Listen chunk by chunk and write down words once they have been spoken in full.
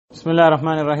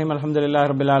Bismillahirrahmanirrahim. Alhamdulillahi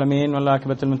rabbil alamin wal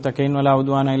aqibatul muttaqin wala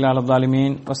udwana illa 'alal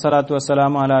zalimin. Wassalatu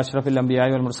wassalamu ala asyrafil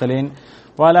anbiya'i wal mursalin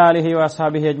wa ala alihi wa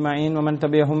ashabihi ajma'in wa man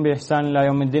tabi'ahum bi ihsan ila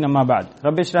yaumiddin. Amma ba'd.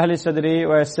 Rabbi shrah li sadri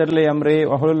wa yassir li amri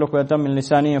wa hlul 'uqdatam min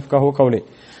lisani yafqahu qawli.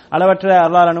 அளவற்ற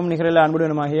அருளாளனும் நிகரில்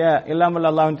அன்புடனுமாகிய எல்லாம்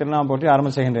வல்ல அல்லாஹ்வின் திருநாமம் போற்றி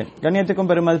ஆரம்பம் செய்கின்றேன். கண்ணியத்துக்கும்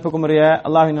பெருமதிப்புக்கும் உரிய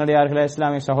அல்லாஹ்வின் நல்லடியார்களே,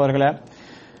 இஸ்லாமிய சகோதரர்களே,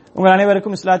 உங்கள்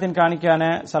அனைவருக்கும் இஸ்லாத்தின் காணிக்கையான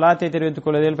சலாத்தை தெரிவித்துக்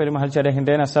கொள்வதில் பெரும் மகிழ்ச்சி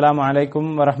அடைகின்றேன். அஸ்ஸலாமு அலைக்கும்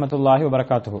வரஹ்மத்துல்லாஹி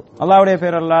வபரகாத்துஹு. அல்லாஹ்வுடைய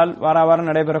பேரருளால் வாரம்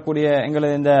நடைபெறக்கூடிய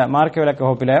எங்களது இந்த மார்க்க விளக்க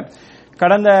வகுப்பில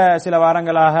கடந்த சில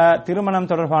வாரங்களாக திருமணம்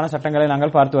தொடர்பான சட்டங்களை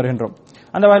நாங்கள் பார்த்து வருகின்றோம்.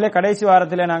 அந்த வகையில் கடைசி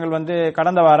வாரத்திலே நாங்கள்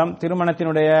கடந்த வாரம்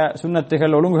திருமணத்தினுடைய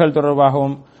சுன்னத்துகள், ஒழுங்குகள்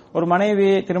தொடர்பாகவும் ஒரு மனைவி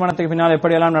திருமணத்துக்கு பின்னால்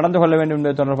எப்படியெல்லாம் நடந்து கொள்ள வேண்டும்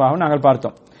என்பது தொடர்பாகவும் நாங்கள்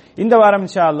பார்த்தோம். இந்த வாரம்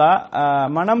இன்ஷா அல்லாஹ்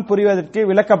மனம் புரிவதற்கு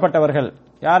விலக்கப்பட்டவர்கள்,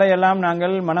 யாரையெல்லாம்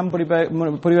நாங்கள்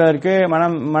புரிவதற்கு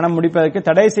மனம் முடிப்பதற்கு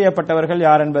தடை செய்யப்பட்டவர்கள்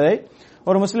யார் என்பதை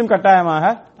ஒரு முஸ்லிம் கட்டாயமாக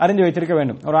அறிந்து வைத்திருக்க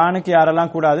வேண்டும். ஒரு ஆணுக்கு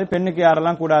யாரெல்லாம் கூடாது, பெண்ணுக்கு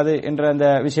யாரெல்லாம் கூடாது என்ற அந்த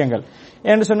விஷயங்கள்.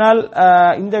 என்று சொன்னால்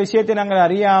இந்த விஷயத்தை நாங்கள்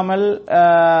அறியாமல்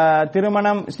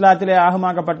திருமணம் இஸ்லாத்திலே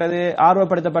ஆகமாக்கப்பட்டது,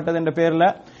 ஆர்வப்படுத்தப்பட்டது என்ற பெயர்ல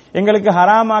எங்களுக்கு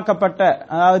ஹராமாக்கப்பட்ட,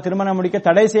 அதாவது திருமணம் முடிக்க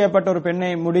தடை செய்யப்பட்ட ஒரு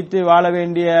பெண்ணை முடித்து வாழ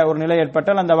வேண்டிய ஒரு நிலை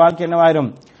ஏற்பட்டால் அந்த வாழ்க்கை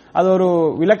என்னவாயிரும்? அது ஒரு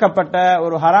விலக்கப்பட்ட,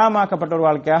 ஒரு ஹராமாக்கப்பட்ட ஒரு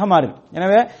வாழ்க்கையாக மாறும்.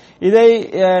 எனவே இதை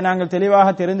நாங்கள் தெளிவாக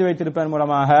தெரிந்து வைத்திருப்பதன்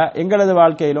மூலமாக எங்களது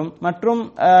வாழ்க்கையிலும் மற்றும்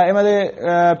எமது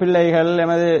பிள்ளைகள்,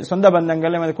 எமது சொந்த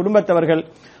பந்தங்கள், எமது குடும்பத்தவர்கள்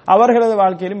அவர்களது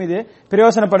வாழ்க்கையிலும் இது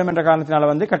பிரயோசனப்படும் என்ற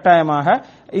காரணத்தினால கட்டாயமாக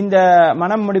இந்த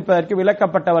மனம் முடிப்பதற்கு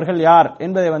விலக்கப்பட்டவர்கள் யார்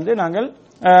என்பதை நாங்கள்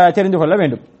தெரிந்து கொள்ள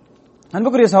வேண்டும்.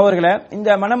 அன்புக்குரிய சகோதரர்களே, இந்த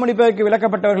மனம் முடிப்பதற்கு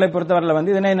விலக்கப்பட்டவர்களை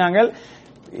பொறுத்தவரையில் இதனை நாங்கள்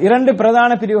இரண்டு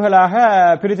பிரதான பிரிவுகளாக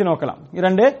பிரித்து நோக்கலாம்.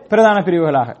 இரண்டு பிரதான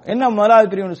பிரிவுகளாக. என்ன முதலாவது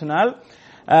பிரிவுன்னு சொன்னால்,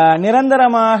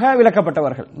 நிரந்தரமாக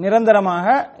விலக்கப்பட்டவர்கள். நிரந்தரமாக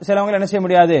சிலவங்க என்ன செய்ய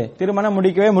முடியாது, திருமணம்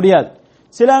முடிக்கவே முடியாது.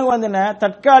 சிலவங்க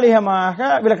தற்காலிகமாக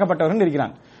விலக்கப்பட்டவர்கள்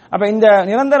இருக்கிறாங்க. அப்ப இந்த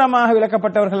நிரந்தரமாக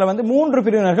விலக்கப்பட்டவர்கள் மூன்று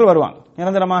பிரிவினர்கள் வருவாங்க.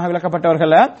 நிரந்தரமாக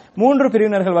விலக்கப்பட்டவர்கள் மூன்று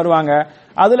பிரிவினர்கள் வருவாங்க.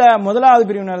 அதுல முதலாவது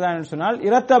பிரிவினர் தான் சொன்னால்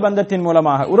இரத்த பந்தத்தின்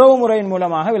மூலமாக, உறவு முறையின்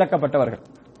மூலமாக விலக்கப்பட்டவர்கள்.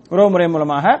 உறவு முறை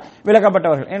மூலமாக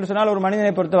விலக்கப்பட்டவர்கள் என்று சொன்னால், ஒரு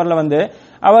மனிதனை பொறுத்தவரையில்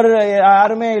அவர்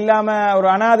யாருமே இல்லாம ஒரு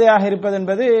அனாதையாக இருப்பது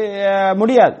என்பது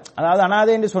முடியாது. அதாவது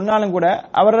அனாதை என்று சொன்னாலும் கூட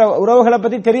அவரோட உறவுகளை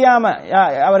பத்தி தெரியாம,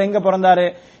 அவர் எங்க பிறந்தாரு,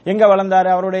 எங்க வளர்ந்தாரு,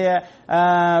 அவருடைய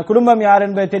குடும்பம் யார்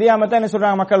என்பது தெரியாம தான் என்ன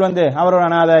சொல்றாங்க மக்கள், அவர் ஒரு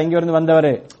அனாதை, இங்க இருந்து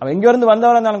வந்தவர். இங்க இருந்து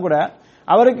வந்தவர் இருந்தாலும் கூட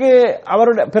அவருக்கு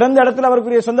அவருடைய பிறந்த இடத்துல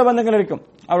அவருக்குரிய சொந்த பந்தங்கள் இருக்கும்.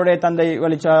 அவருடைய தந்தை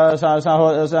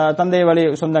வழி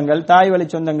சொந்தங்கள், தாய் வழி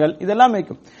சொந்தங்கள் இதெல்லாம்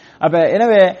இருக்கும். அப்ப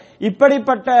எனவே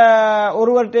இப்படிப்பட்ட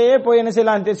ஒருவர்கிட்டயே போய் என்ன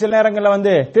செய்யலாம், சில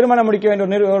நேரங்கள்ல திருமணம் முடிக்க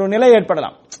வேண்டிய ஒரு நிலை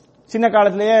ஏற்படலாம். சின்ன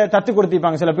காலத்திலேயே தத்து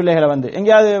கொடுத்திருப்பாங்க, சில பிள்ளைகளை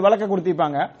எங்கேயாவது வளர்க்க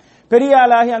கொடுத்திருப்பாங்க. பெரிய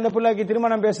ஆளாகி அந்த பிள்ளைக்கு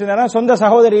திருமணம் பேசுற நேரம் சொந்த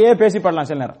சகோதரியே பேசிப்படலாம்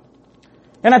சில நேரம்.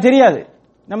 ஏன்னா தெரியாது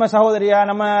நம்ம சகோதரியா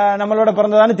நம்மளோட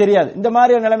பிறந்ததான்னு தெரியாது. இந்த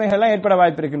மாதிரி நிலைமைகள் எல்லாம் ஏற்பட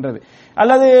வாய்ப்பு இருக்கின்றது.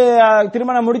 அல்லது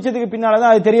திருமணம் முடிச்சதுக்கு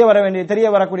பின்னால்தான் அது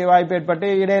தெரிய வரக்கூடிய வாய்ப்பு ஏற்பட்டு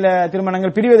இடையில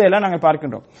திருமணங்கள் பிரிவதையெல்லாம் நாங்கள்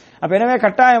பார்க்கின்றோம். அப்ப எனவே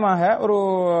கட்டாயமாக ஒரு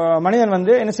மனிதன்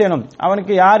என்ன செய்யணும்,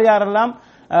 அவனுக்கு யார் யாரெல்லாம்,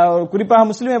 குறிப்பாக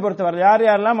முஸ்லிமை பொறுத்தவரை யார்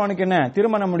யாரெல்லாம் அவனுக்கு என்ன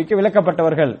திருமணம் முடிக்க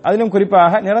விலக்கப்பட்டவர்கள், அதிலும்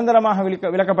குறிப்பாக நிரந்தரமாக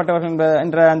விலக்கப்பட்டவர்கள்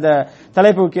என்ற அந்த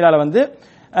தலைப்பு கீழால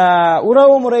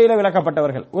உறவு முறையில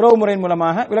விலக்கப்பட்டவர்கள், உறவு முறையின்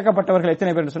மூலமாக விலக்கப்பட்டவர்கள்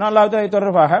எத்தனை பேர் சொன்னா, அல்லாஹ்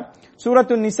தொடர்பாக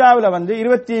சூரத்து நிசாவில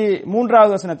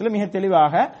 23வது வசனத்தில் மிக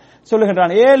தெளிவாக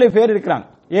சொல்லுகின்றான். 7 பேர் இருக்கிறாங்க.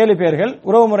 7 பேர்கள்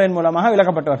உறவு முறையின் மூலமாக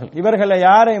விலக்கப்பட்டவர்கள். இவர்களை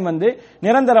யாரையும்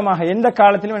நிரந்தரமாக எந்த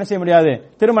காலத்திலும் என்ன செய்ய முடியாது,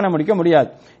 திருமணம் முடிக்க முடியாது.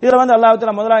 இதுல அல்லாஹ்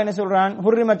தஆலா முதலாவது என்ன சொல்றான்,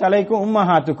 ஹுர்ரிமத் அலைக்கும்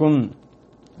உம்மஹாத்துக்கும்,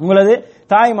 உங்களது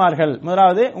தாய்மார்கள்,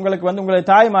 முதலாவது உங்களுக்கு உங்களது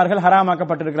தாய்மார்கள்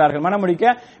ஹராமாக்கப்பட்டிருக்கிறார்கள், மனம் முடிக்க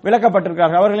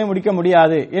விலக்கப்பட்டிருக்கிறார்கள், அவர்களையும் முடிக்க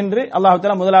முடியாது என்று அல்லாஹ்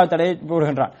தஆலா முதலாவது தடையை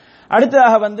போடுகின்றான்.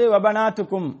 அடுத்ததாக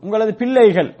வபனாத்துக்கும், உங்களது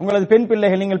பிள்ளைகள், உங்களது பெண்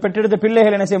பிள்ளைகள், நீங்கள் பெற்றெடுத்த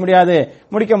பிள்ளைகள் என்ன செய்ய முடியாது,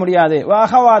 முடிக்க முடியாது.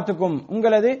 வஅஹவாத்துக்கும்,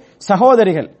 உங்களது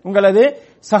சகோதரிகள், உங்களது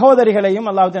சகோதரிகளையும்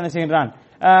அல்லாஹ் தஆலா என்ன செய்கின்றான்,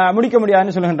 முடிக்க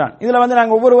முடியாதுன்னு சொல்கின்றான். இதுல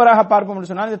நாங்கள் ஒவ்வொருவராக பார்ப்போம்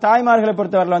என்று சொன்னால், இந்த தாய்மார்களை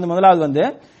பொறுத்தவரையில் முதலாவது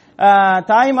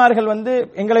தாய்மார்கள்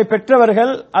எங்களை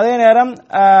பெற்றவர்கள், அதே நேரம்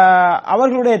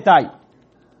அவர்களுடைய தாய்,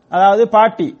 அதாவது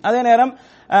பாட்டி, அதே நேரம்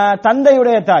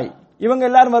தந்தையுடைய தாய், இவங்க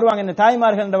எல்லாரும் வருவாங்க. இந்த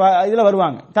தாய்மார்கள் இதுல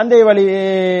வருவாங்க. தந்தை வழி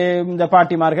இந்த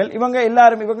பாட்டிமார்கள், இவங்க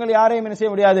எல்லாரும், இவங்க யாரையும் என்ன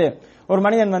செய்ய முடியாது, ஒரு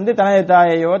மனிதன் தனது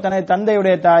தாயையோ, தனது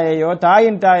தந்தையுடைய தாயையோ,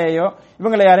 தாயின் தாயையோ,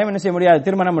 இவங்களை யாரையும் என்ன செய்ய முடியாது,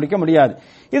 திருமணம் முடிக்க முடியாது.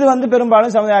 இது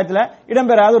பெரும்பாலும் சமுதாயத்தில்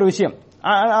இடம்பெறாத ஒரு விஷயம்.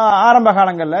 ஆரம்ப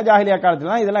காலங்களில், ஜாஹிலியா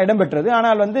காலத்துல இதெல்லாம் இடம்பெற்றது.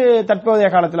 ஆனால் தற்போதைய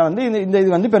காலத்துல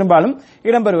இது பெரும்பாலும்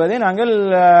இடம்பெறுவதை நாங்கள்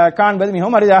காண்பது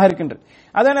மிகவும் அரிதாக இருக்கின்றது.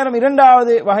 அதே நேரம்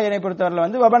இரண்டாவது வகையினை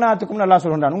பொறுத்தவரையில் வபனாத்துக்கும் நல்லா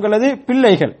சொல்கின்றான், உங்களது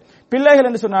பிள்ளைகள். பிள்ளைகள்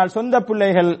என்று சொன்னால் சொந்த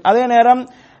பிள்ளைகள், அதே நேரம்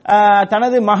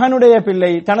தனது மகனுடைய பிள்ளை,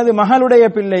 தனது மகளுடைய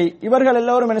பிள்ளை, இவர்கள்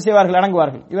எல்லோரும் என்ன செய்வார்கள்,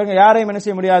 அடங்குவார்கள். இவர்கள் யாரையும் என்ன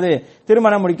செய்ய முடியாது,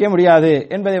 திருமணம் முடிக்க முடியாது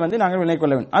என்பதை நாங்கள் விளங்கிக்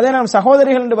கொள்ள வேண்டும். அதே நாம்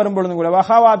சகோதரிகள் என்று வரும்பொழுதும் கூட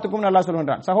வஹாவாத்துக்கும் நல்லா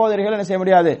சொல்கின்றான். சகோதரிகள் என்ன செய்ய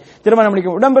முடியாது, திருமணம்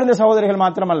முடிக்க. உடம்பிருந்த சகோதரிகள்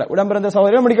மாத்திரமல்ல, உடம்பிருந்த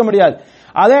சகோதரிகள் முடிக்க முடியாது.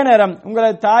 அதே நேரம்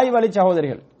உங்களது தாய் வழி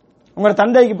சகோதரிகள், உங்களோட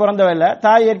தந்தைக்கு பிறந்தவல்ல,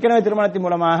 தாய் ஏற்கனவே திருமணத்தின்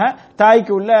மூலமாக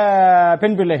தாய்க்கு உள்ள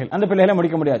பெண் பிள்ளைகள், அந்த பிள்ளைகளை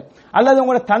முடிக்க முடியாது. அல்லது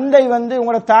உங்களோட தந்தை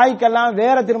உங்களோட தாய்க்கெல்லாம்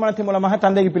வேற திருமணத்தின் மூலமாக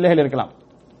தந்தைக்கு பிள்ளைகள் இருக்கலாம்,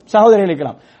 சகோதரிகள்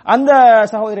இருக்கலாம், அந்த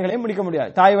சகோதரிகளையும் முடிக்க முடியாது.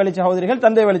 தாய் வழி சகோதரிகள்,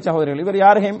 தந்தை வழி சகோதரிகள், இவர்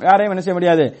யாரையும் என்ன செய்ய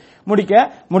முடியாது, முடிக்க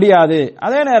முடியாது.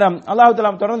 அதே நேரம் அல்லாஹ்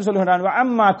தஆலா தொடர்ந்து சொல்கிறான்,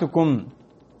 அம்மாத்துக்கும்.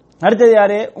 அடுத்தது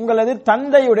யாரு, உங்களது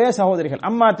தந்தையுடைய சகோதரிகள்.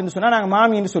 அம்மாத்துன்னு சொன்னா நாங்க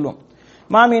மாமி என்று சொல்லுவோம்.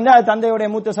 மாமின்னா அது தந்தையுடைய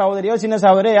மூத்த சகோதரியோ சின்ன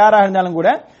சகோதரியோ யாராக இருந்தாலும் கூட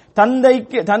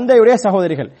தந்தையுடைய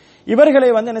சகோதரிகள், இவர்களை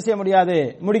என்ன செய்ய முடியாது,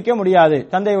 முடிக்க முடியாது.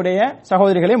 தந்தையுடைய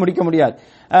சகோதரிகளை முடிக்க முடியாது.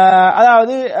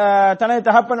 அதாவது தனது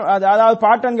தகப்பன், அதாவது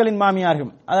பாட்டன்களின்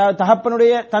மாமியார்கள், அதாவது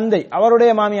தகப்பனுடைய தந்தை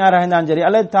அவருடைய மாமியாராக இருந்தாலும் சரி,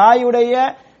 அல்லது தாயுடைய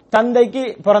தந்தைக்கு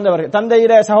பிறந்தவர்கள்,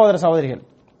 தந்தையுடைய சகோதர சகோதரிகள்,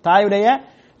 தாயுடைய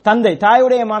தந்தை,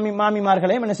 தாயுடைய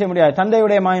மாமிமார்களையும் என்ன செய்ய முடியாது,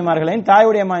 தந்தையுடைய மாமிமார்களையும்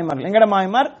தாயுடைய மாமிமார்கள், எங்கட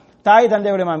மாமிமார் தாய்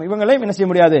தந்தையுடைய மாமி, இவங்களை என்ன செய்ய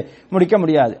முடியாது, முடிக்க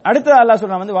முடியாது. அடுத்து அல்லாஹ்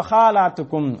சொல்றான்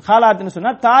வஹாலாத்துக்கும். ஹாலாத்துன்னு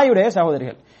சொன்னா தாயுடைய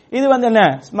சகோதரிகள். இது என்ன,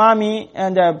 மாமி,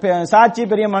 இந்த சாட்சி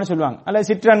பெரியம்மான்னு சொல்லுவாங்க, அல்லது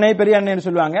சிற்றன்னை பெரிய அன்னைன்னு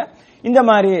சொல்லுவாங்க. இந்த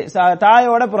மாதிரி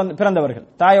தாயோட பிறந்தவர்கள்,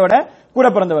 தாயோட கூட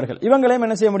பிறந்தவர்கள், இவங்களையும்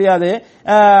என்ன செய்ய முடியாது,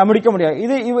 முடிக்க முடியாது.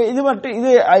 இது மட்டும் இது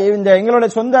இந்த எங்களுடைய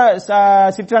சொந்த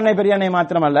சிற்றன்னை பெரிய அன்னை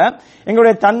மாத்திரமல்ல,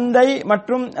 எங்களுடைய தந்தை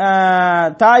மற்றும்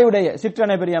தாயுடைய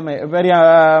சிற்றன்னை பெரிய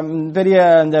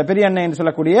அன்னை என்று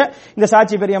சொல்லக்கூடிய இந்த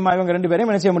சாட்சி பெரியம்மா, இவங்க ரெண்டு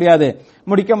பேரையும் என்ன செய்ய முடியாது,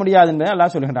 முடிக்க முடியாது என்று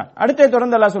அல்லாஹ் சொல்கின்றான். அடுத்த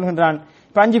தொடர்ந்து அல்லாஹ் சொல்கின்றான்.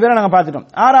 இப்ப 5 பேரை நாங்க பார்த்துட்டோம்.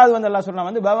 6வது அல்லாஹ்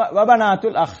சொல்றான்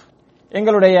வபனாத்துல் அஹ்,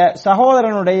 எங்களுடைய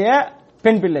சகோதரனுடைய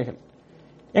பெண் பிள்ளைகள்.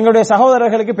 எங்களுடைய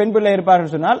சகோதரர்களுக்கு பெண் பிள்ளை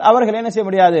இருப்பார்கள் சொன்னால் அவர்கள் என்ன செய்ய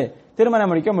முடியாது, திருமணம்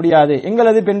முடிக்க முடியாது.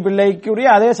 எங்களது பெண் பிள்ளைக்குரிய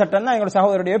அதே சட்டம் தான் எங்களுடைய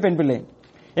சகோதரருடைய பெண் பிள்ளை.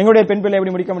 எங்களுடைய பெண் பிள்ளை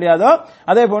எப்படி முடிக்க முடியாதோ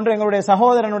அதே போன்று எங்களுடைய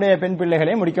சகோதரனுடைய பெண்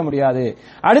பிள்ளைகளை முடிக்க முடியாது.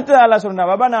 அடுத்து அல்லாஹ் சொல்ற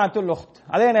வபனாத்துல் உஹ்த்,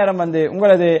 அதே நேரம்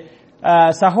உங்களது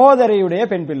சகோதரியுடைய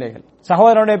பெண் பிள்ளைகள்,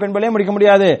 சகோதரனுடைய பெண் பிள்ளையை முடிக்க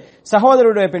முடியாது,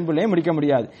 சகோதரருடைய பெண் பிள்ளையை முடிக்க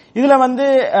முடியாது. இதுல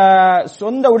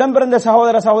சொந்த உடம்பிறந்த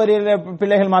சகோதர சகோதரி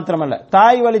பிள்ளைகள் மாத்திரமல்ல,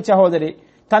 தாய் வழி சகோதரி,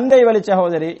 தந்தை வழி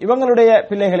சகோதரி, இவங்களுடைய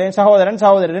பிள்ளைகளையும் சகோதரன்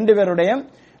சகோதரி 2 பேருடையும்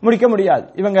முடிக்க முடியாது.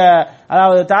 இவங்க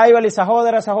அதாவது தாய் வழி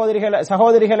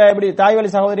சகோதரிகளை எப்படி தாய் வழி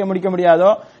சகோதரியை முடிக்க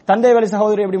முடியாதோ, தந்தை வழி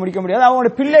சகோதரி எப்படி முடிக்க முடியாது,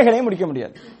 அவங்களுடைய பிள்ளைகளையும் முடிக்க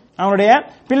முடியாது, அவனுடைய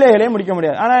பிள்ளைகளையும் முடிக்க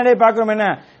முடியாது. ஆனா என்ன பார்க்கிறோம், என்ன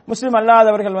முஸ்லிம்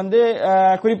அல்லாதவர்கள்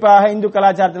குறிப்பாக இந்து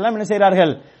கலாச்சாரத்தில் என்ன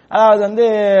செய்கிறார்கள், அதாவது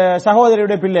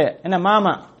சகோதரியுடைய பிள்ளை என்ன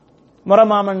மாமா,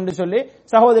 முறமாமன் என்று சொல்லி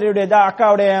சகோதரியுடைய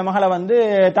அக்காவுடைய மகளை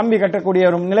தம்பி கட்டக்கூடிய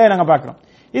ஒரு நிலையை நாங்க பார்க்கிறோம்.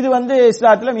 இது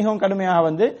இஸ்லாத்துல மிகவும்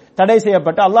கடுமையாக தடை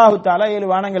செய்யப்பட்டு அல்லாஹு தஆலா 7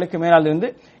 வானங்களுக்கு மேலால் இருந்து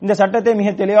இந்த சட்டத்தை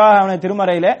மிக தெளிவாக அவன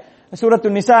திருமறையில சூரத்து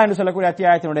நிசா என்று சொல்லக்கூடிய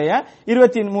அத்தியாயத்தினுடைய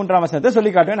 23ஆம் வசனத்தை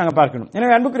சொல்லி காட்டுவதை நாங்க பார்க்கணும்.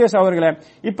 எனவே அன்புக்குரிய சகோதரர்களே,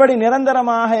 இப்படி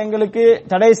நிரந்தரமாக எங்களுக்கு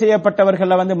தடை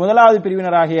செய்யப்பட்டவர்கள் முதலாவது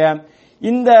பிரிவினராகிய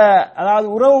இந்த அதாவது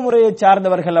உறவு முறையை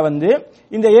சார்ந்தவர்கள்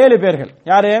இந்த 7 பேர்கள்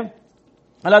யாரு,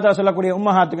 அல்லாஹ் தஆலா சொல்லக்கூடிய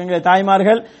உம்மஹாத்துக்கும் உங்களது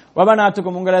தாய்மார்கள்,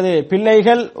 வபனாத்துக்கும் உங்களது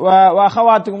பிள்ளைகள்,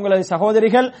 வஹவாத்துக்கும் உங்களது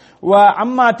சகோதரிகள்,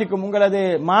 அம்மாத்திக்கும் உங்களது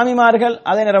மாமிமார்கள்,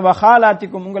 அதே நேரம்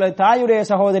வஹாலாத்திக்கும் உங்களது தாயுடைய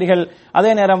சகோதரிகள்,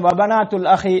 அதே நேரம் வபனாத்துல்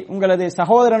அஹி உங்களது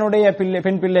சகோதரனுடைய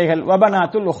பெண் பிள்ளைகள்,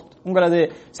 வபனாத்துல் உஹ்த் உங்களது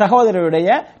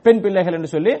சகோதரருடைய பெண் பிள்ளைகள்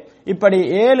என்று சொல்லி இப்படி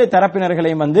 7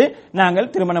 தரப்பினர்களையும்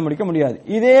நாங்கள் திருமணம் முடிக்க முடியாது.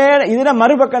 இதுல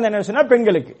மறுபக்கம் என்ன சொன்னா,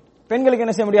 பெண்களுக்கு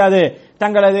என்ன செய்ய முடியாது,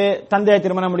 தங்களது தந்தையை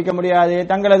திருமணம் முடிக்க முடியாது,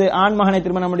 தங்களது ஆண் மகனை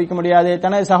திருமணம் முடிக்க முடியாது,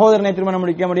 தனது சகோதரனை திருமணம்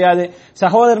முடிக்க முடியாது,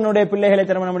 சகோதரனுடைய பிள்ளைகளை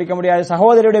திருமணம் முடிக்க முடியாது,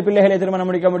 சகோதரியுடைய பிள்ளைகளை திருமணம்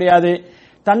முடிக்க முடியாது,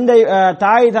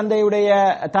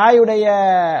 தாயுடைய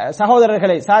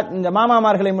சகோதரர்களை இந்த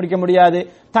மாமாமார்களை முடிக்க முடியாது,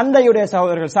 தந்தையுடைய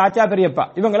சகோதரர்கள் சாச்சா பெரியப்பா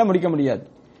இவங்களை முடிக்க முடியாது.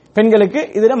 பெண்களுக்கு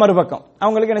இதுல மறுபக்கம்,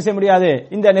 அவங்களுக்கு என்ன செய்ய முடியாது,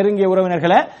 இந்த நெருங்கிய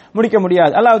உறவினர்களை முடிக்க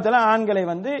முடியாது. அல்லாஹ் தஆலா ஆண்களை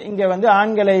இங்க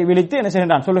ஆண்களை விழித்து என்ன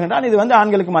செய்கின்றான், சொல்லுகின்றான். இது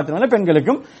ஆண்களுக்கு மாத்திரமல்ல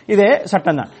பெண்களுக்கும் இதே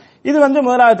சட்டம் தான். இது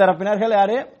முதலாவது தரப்பினர்கள்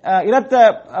யாரு, இரத்த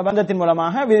பந்தத்தின்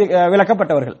மூலமாக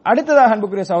விலக்கப்பட்டவர்கள். அடுத்ததாக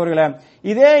அன்புக்குரிய சகோதரர்களே,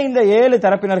 இதே இந்த 7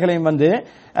 தரப்பினர்களையும்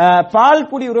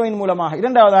பால்குடி உறவின் மூலமாக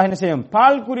இரண்டாவதாக என்ன செய்யும்,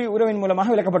 பால்குடி உறவின் மூலமாக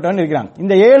விலக்கப்பட்டவர்கள் இருக்கிறாங்க.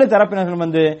 இந்த 7 தரப்பினர்கள்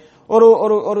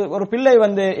ஒரு பிள்ளை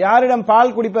யாரிடம்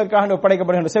பால் குடிப்பதற்காக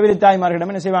ஒப்படைக்கப்படுகின்ற செவிலி தாய்மார்களிடம்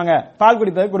என்ன செய்வாங்க, பால்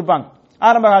குடிப்பதற்கு கொடுப்பாங்க.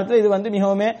 ஆரம்ப காலத்தில் இது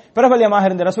மிகவும் பிரபல்யமாக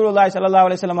இருந்த ரசூலுல்லாஹி ஸல்லல்லாஹு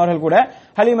அலைஹி வஸல்லம் அவர்கள் கூட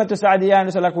ஹலீமத்து சாதியா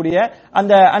என்று சொல்லக்கூடிய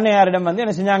அந்த அன்னையாரிடம்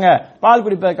என்ன செஞ்சாங்க, பால்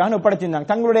குடிப்பதற்காக ஒப்படைச்சிருந்தாங்க.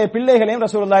 தங்களுடைய பிள்ளைகளையும்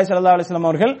ரசூலுல்லாஹி ஸல்லல்லாஹு அலைஹி வஸல்லம்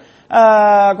அவர்கள்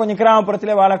கொஞ்சம்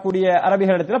கிராமப்புறத்திலே வாழக்கூடிய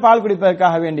அரபிகளிடத்தில் பால்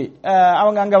குடிப்பதற்காக வேண்டி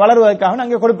அவங்க அங்க வளருவதற்காக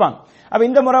அங்கே கொடுப்பாங்க. அப்ப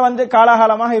இந்த முறை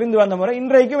காலாகாலமாக இருந்து வந்த முறை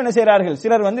இன்றைக்கும் என்ன செய்கிறார்கள்,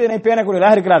 சிலர் இதனை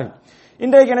பேணக்கூடியவர்களாக இருக்கிறார்கள்.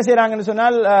 இன்றைக்கு என்ன செய்யறாங்கன்னு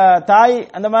சொன்னால் தாய்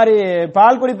அந்த மாதிரி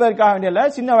பால் குடிப்பதற்காக வேண்டிய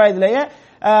சின்ன வயதிலேயே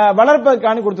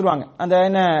வளர்ப்பதற்கான கொடுத்துருவாங்க. அந்த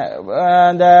என்ன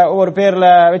அந்த ஒரு பேர்ல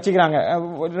வச்சுக்கிறாங்க.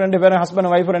 2 பேரும்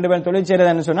ஹஸ்பண்ட் ஒய்ஃப் 2 பேரும் தொழில்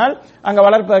செய்யறதுன்னு சொன்னால் அங்க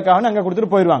வளர்ப்பதற்காக அங்க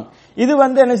கொடுத்துட்டு போயிடுவாங்க. இது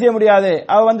என்ன செய்ய முடியாது,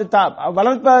 அவ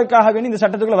வளர்ப்பதற்காக வேண்டி இந்த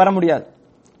சட்டத்துக்குள்ள வர முடியாது.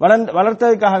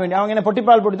 வளர்த்ததுக்காக வேண்டி அவங்க என்ன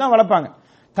பொட்டிப்பால் போட்டு தான் வளர்ப்பாங்க.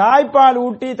 தாய்ப்பால்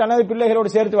ஊட்டி தனது பிள்ளைகளோடு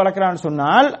சேர்த்து வளர்க்கிறான்னு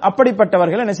சொன்னால்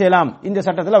அப்படிப்பட்டவர்கள் என்ன செய்யலாம், இந்த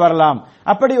சட்டத்துல வரலாம்.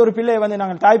 அப்படி ஒரு பிள்ளை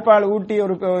நாங்கள் தாய்ப்பால் ஊட்டி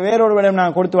ஒரு வேறொருவரிடம்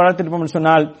நாங்கள் கொடுத்து வளர்த்திருப்போம்னு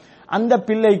சொன்னால் அந்த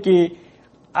பிள்ளைக்கு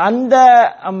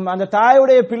அந்த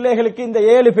தாயுடைய பிள்ளைகளுக்கு இந்த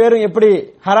 7 பேரும் எப்படி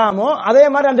ஹராமோ அதே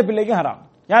மாதிரி அந்த பிள்ளைக்கு ஹராம்.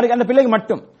 யாருக்கு? அந்த பிள்ளைக்கு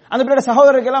மட்டும். அந்த பிள்ளையோட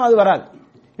சகோதரருக்கு எல்லாம் அது வராது.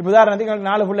 இப்ப உதாரணத்துக்கு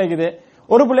 4 பிள்ளை இருக்குது.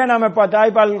 ஒரு பிள்ளை நாம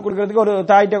தாய்ப்பால் கொடுக்கறதுக்கு ஒரு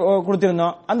தாய்கிட்ட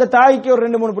கொடுத்திருந்தோம். அந்த தாய்க்கு ஒரு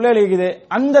 2-3 பிள்ளைகள் இருக்குது.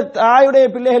 அந்த தாயுடைய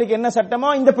பிள்ளைகளுக்கு என்ன சட்டமோ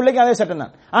இந்த பிள்ளைக்கு அதே சட்டம்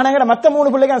தான். ஆனா மத்த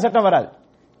 3 பிள்ளைக்கு அந்த சட்டம் வராது.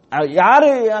 யாரு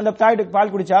அந்த தாய்க்கு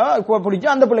பால் குடிச்சோ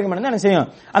அந்த பிள்ளைக்கு மட்டும் என்ன செய்யும்,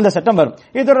 அந்த சட்டம் வரும்.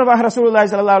 இது தொடர்பாக ரசூலுல்லாஹி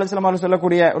ஸல்லல்லாஹு அலைஹி வஸல்லம் அவர்கள்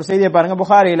சொல்லக்கூடிய ஒரு செய்தியை பாருங்க.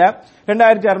 புகாரில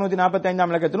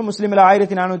 2645 இலக்கத்திலும் முஸ்லிமில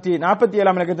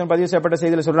 1447 இலக்கத்திலும் பதிவு செய்யப்பட்ட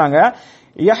செய்தியில சொல்றாங்க,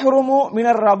 யஹ்ருமு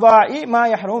மினர் ரபாஇ மா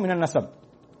யஹ்ருமு மினன் நஸப்.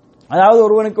 அதாவது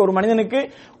ஒரு மனிதனுக்கு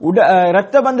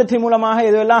இரத்த பந்தத்தின் மூலமாக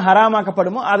எதுவெல்லாம்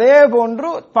ஹராமாக்கப்படுமோ அதே போன்று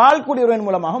பால் குடியுறவின்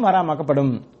மூலமாகவும்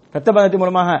ஹராமாக்கப்படும். இரத்த பந்தத்தின்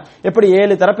மூலமாக எப்படி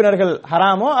 7 தரப்பினர்கள்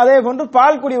ஹராமோ அதே போன்று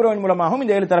பால் குடி உறவின் மூலமாகவும்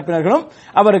இந்த 7 தரப்பினர்களும்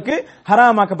அவருக்கு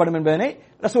ஹராமாக்கப்படும் என்பதனை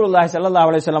ரசூலுல்லாஹி ஸல்லல்லாஹு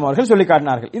அலைஹி வஸல்லம் அவர்கள் சொல்லி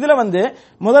காட்டினார்கள். இதுல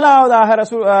முதலாவதாக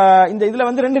இந்த இதுல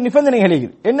 2 நிபந்தனைகள்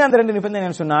இருக்குது. என்ன அந்த 2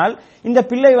 நிபந்தனைகள் சொன்னால், இந்த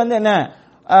பிள்ளை என்ன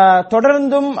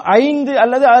தொடர்ந்தும் 5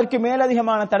 அல்லது அதற்கு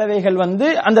மேலதிகமான தடவைகள்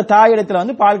அந்த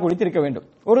தாயிடத்தில் பால் குடித்திருக்க வேண்டும்.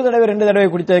 ஒரு தடவை 2 தடவை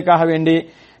குடித்ததற்காக வேண்டி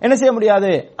என்ன செய்ய முடியாது,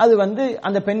 அது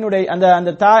அந்த பெண்ணுடைய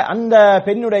அந்த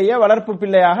பெண்ணுடைய வளர்ப்பு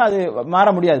பிள்ளையாக அது மாற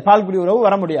முடியாது, பால் குடி உறவு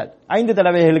வர முடியாது. 5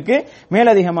 தடவைகளுக்கு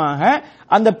மேலதிகமாக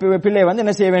அந்த பிள்ளை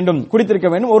என்ன செய்ய வேண்டும், குடித்திருக்க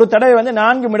வேண்டும். ஒரு தடவை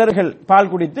 4 மிடர்கள்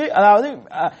பால் குடித்து, அதாவது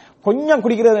கொஞ்சம்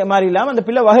குடிக்கிறது மாதிரி இல்லாம அந்த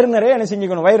பிள்ளை வயிறு நிறைய என்ன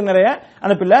செஞ்சுக்கணும், வயிறு நிறைய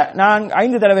அந்த பிள்ளை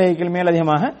 5 தடவைகள்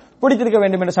மேலதிகமாக குடித்திருக்க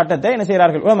வேண்டும் என்ற சட்டத்தை என்ன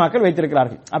செய்கிறார்கள், உலமாக்கள்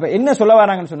வைத்திருக்கிறார்கள். அப்ப என்ன சொல்ல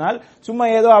வராங்கன்னு சொன்னால், சும்மா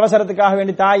ஏதோ அவசரத்துக்காக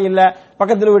வேண்டி தாய் இல்ல,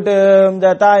 பக்கத்தில் விட்டு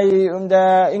இந்த தாய்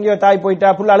எங்கேயோ தாய்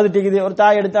போயிட்டா புள்ள அழுதுட்டிக்குது, ஒரு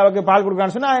தாய் எடுத்து அவருக்கு பால்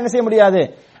கொடுக்கறான்னு சொன்னா என்ன செய்ய முடியாது,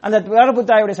 அந்த வளர்ப்பு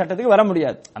தாயுடைய சட்டத்துக்கு வர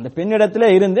முடியாது. அந்த பெண்ணிடத்துல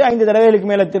இருந்து 5 தடவைகளுக்கு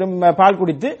மேல பால்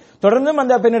குடித்து தொடர்ந்தும்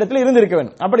அந்த பெண்ணிடத்தில் இருந்திருக்க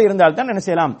வேண்டும். அப்படி இருந்தால்தான் என்ன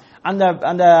செய்யலாம்,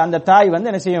 அந்த தாய்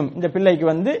என்ன செய்யும், இந்த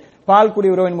பிள்ளைக்கு பால் குடி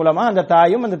உறவின் மூலமா அந்த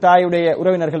தாயும் அந்த தாயுடைய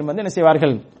உறவினர்கள் என்ன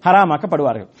செய்வார்கள்,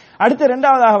 ஹராமாக்கப்படுவார்கள். அடுத்து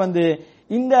 2வதாக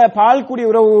இந்த பால் குடி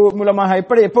உறவு மூலமாக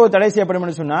எப்போது தடை செய்யப்படும்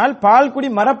என்று சொன்னால், பால் குடி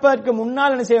மறப்பதற்கு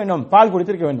முன்னால் என்ன செய்ய வேண்டும், பால்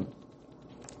குடித்திருக்க வேண்டும்.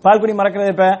 பால் குடி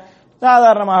மறக்கிறது இப்ப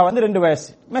சாதாரணமாக 2 வயசு,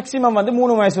 மேக்சிமம்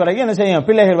 3 வயசு வரைக்கும் என்ன செய்யும்,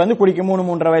 பிள்ளைகள் குடிக்கும்.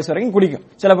 3-3.5 வயசு வரைக்கும் குடிக்கும்.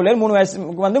 சில பிள்ளைகள் 3 வயசு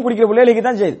குடிக்கிற பிள்ளைகளுக்கு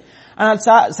தான் செய்யுது. ஆனால்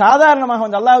சாதாரணமாக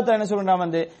அல்லாஹ் தஆலா என்ன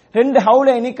சொல்றான், 2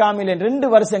 ஹவுலைனி காமிலேன்,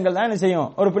 2 வருஷங்கள் தான் என்ன செய்யும்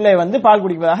ஒரு பிள்ளை பால்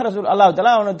குடிப்பதாக அல்லாஹ்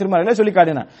தஆலா அவன திருமறையில சொல்லி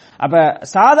காட்டினான். அப்ப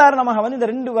சாதாரணமாக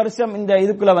இந்த 2 வருஷம் இந்த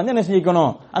இதுக்குள்ள என்ன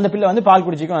செஞ்சிக்கணும், அந்த பிள்ளை பால்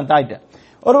குடிச்சிக்கணும். அந்த தாய்ட்ட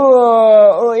ஒரு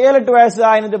 7-8 வயசு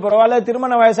ஆயினது பிறகு அல்லது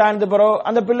திருமண வயசு ஆயினது பிறகு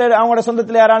அந்த பிள்ளை அவங்களோட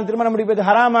சொந்தத்தில் யாராலும் திருமணம் முடிப்பது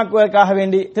ஹராமாக்குவதற்காக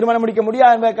வேண்டி, திருமணம் முடிக்க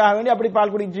முடியாது என்பதற்காக வேண்டி அப்படி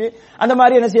பால் குடிச்சு அந்த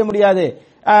மாதிரி என்ன செய்ய முடியாது,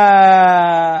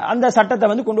 அந்த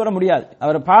சட்டத்தை கொண்டு வர முடியாது.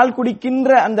 அவர் பால்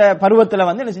குடிக்கின்ற அந்த பருவத்தில்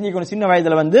என்ன செஞ்சுக்கணும், சின்ன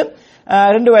வயதுல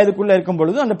 2 வயதுக்குள்ள இருக்கும்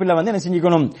பொழுது அந்த பிள்ளை என்ன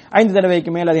செஞ்சுக்கணும், 5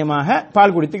 தடவைக்கு மேல் அதிகமாக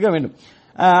பால் குடித்துக்க வேண்டும்.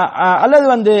 அல்லது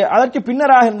அதற்கு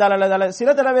பின்னராக இருந்தால், அல்லது சில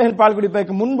தடவைகள் பால்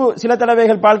குடிப்பதற்கு முன்பு சில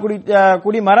தடவைகள் பால்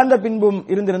குடி மறந்த பின்பும்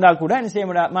இருந்திருந்தால் கூட என்ன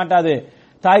செய்ய மாட்டாது,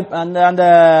 தாய் அந்த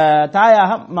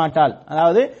தாயாக மாட்டாள்.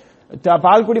 அதாவது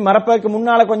பால் குடி மறப்பதற்கு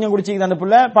முன்னால கொஞ்சம் குடிச்சிக்குது அந்த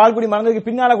புள்ள, பால் குடி மறந்ததுக்கு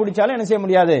பின்னால குடிச்சாலும் என்ன செய்ய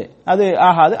முடியாது, அது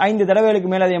ஆகாது. 5 தடவைகளுக்கு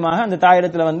மேலதிகமாக அந்த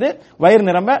தாயிடத்துல வயிறு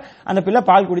நிரம்ப அந்த பிள்ளை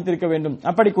பால் குடித்திருக்க வேண்டும்.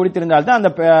 அப்படி குடித்திருந்தால்தான்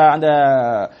அந்த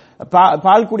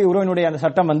பால் குடி உறவினுடைய அந்த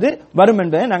சட்டம் வரும்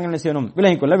என்பதை நாங்கள் என்ன செய்யணும்,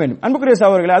 விலகிக் கொள்ள வேண்டும். அன்புக்குரிய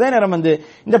சகோதரர்களே, அதே நேரம்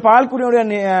இந்த பால் குடியுடைய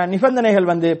நிபந்தனைகள்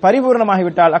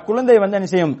பரிபூர்ணமாகிவிட்டால் அக்குழந்தை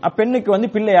என்ன செய்யும்,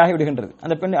 அப்பெண்ணுக்கு பிள்ளையாகி விடுகின்றது.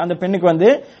 அந்த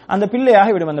பெண்ணுக்கு அந்த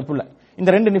பிள்ளையாகி விடும் அந்த புள்ள. இந்த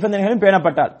 2 நிபந்தனைகளும்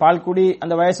பேணப்பட்டால், பால் குடி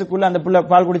அந்த வயசுக்குள்ள அந்த புள்ள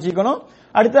பால் குடிச்சிக்கணும்,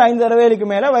 அடுத்து 5 தடவைகளுக்கு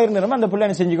மேல வயிறு நிரம்ப அந்த பிள்ளை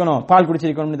என்ன செஞ்சுக்கணும், பால்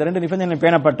குடிச்சிருக்கணும். இந்த 2 நிபந்தனைகள்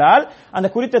பேணப்பட்டால் அந்த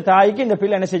குறித்த தாய்க்கு இந்த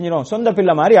பிள்ளை என்ன செஞ்சிடும், சொந்த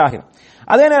பிள்ளை மாதிரி ஆகும்.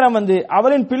 அதே நேரம்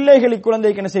அவளின் பிள்ளைகள்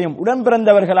இக்குழந்தைக்கு என்ன செய்யும், உடன்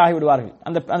பிறந்தவர்கள் ஆகிவிடுவார்கள்.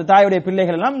 அந்த தாயுடைய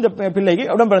பிள்ளைகள் எல்லாம் இந்த பிள்ளைக்கு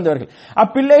உடன் பிறந்தவர்கள்.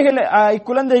 அப்பிள்ளைகள்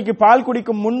இக்குழந்தைக்கு பால்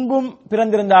குடிக்கும் முன்பும்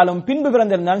பிறந்திருந்தாலும் பின்பு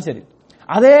பிறந்திருந்தாலும் சரி,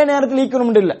 அதே நேரத்தில்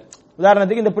ஈக்கணும் இல்ல.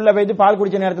 உதாரணத்துக்கு இந்த பிள்ளை போயிட்டு பால்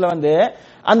குடிச்ச நேரத்தில்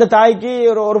அந்த தாய்க்கு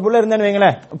ஒரு பிள்ளை இருந்தான்னு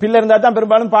வைங்களேன், பிள்ளை இருந்தா தான்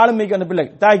பெரும்பாலும் பாலும் மீக்கும் அந்த பிள்ளை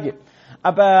தாய்க்கு.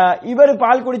 அப்ப இவர்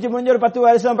பால் குடிச்சு முடிஞ்ச ஒரு 10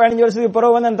 வருஷம் 15 வருஷத்துக்கு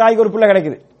பிறகு அந்த தாய்க்கு ஒரு பிள்ளை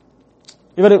கிடைக்குது.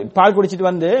 இவர் பால்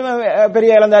குடிச்சிட்டு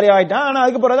பெரிய இளந்தாரி ஆயிட்டான், ஆனா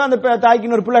அதுக்கு பிறகு அந்த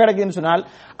தாய்க்கு ஒரு பிள்ளை கிடைக்குதுன்னு சொன்னால்,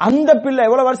 அந்த பிள்ளை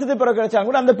எவ்வளவு வருஷத்துக்கு பிறகு கிடைச்சாலும்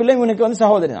கூட அந்த பிள்ளை இவனுக்கு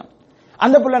சகோதரி தான்.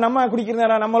 அந்த புள்ள நம்ம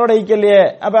குடிக்கிறதா நம்மளோட ஈக்கலையே,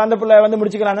 அப்ப அந்த புள்ள வந்து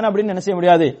முடிச்சுக்கலாம் அப்படின்னு என்ன செய்ய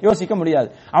முடியாது, யோசிக்க முடியாது.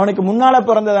 அவனுக்கு முன்னால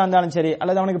பிறந்ததா இருந்தாலும் சரி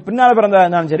அல்லது அவனுக்கு பின்னால பிறந்ததா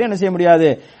இருந்தாலும் சரி என்ன செய்ய முடியாது,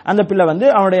 அந்த பிள்ளை வந்து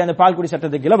அவனுடைய அந்த பால்குடி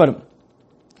சட்டத்துக்கு கீழே வரும்.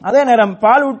 அதே நேரம்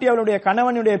பால் ஊட்டி அவளுடைய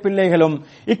கணவனுடைய பிள்ளைகளும்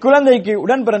இக்குழந்தைக்கு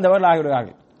உடன் பிறந்தவர்கள்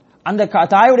ஆகிவிடுவார்கள். அந்த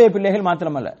தாயுடைய பிள்ளைகள்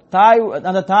மாத்திரமல்ல,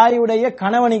 அந்த தாயுடைய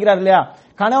கணவனிக்கிறார் இல்லையா,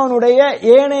 கணவனுடைய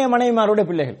ஏனைய மனைவிமாருடைய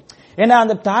பிள்ளைகள். ஏன்னா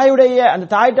அந்த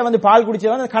தாயிட்ட வந்து பால்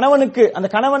குடிச்சவன் அந்த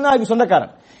கணவன் தான் அதுக்கு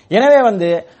சொந்தக்காரன். எனவே வந்து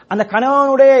அந்த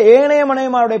கணவனுடைய ஏனைய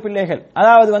மனைவிமாருடைய பிள்ளைகள்,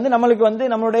 அதாவது வந்து நம்மளுக்கு வந்து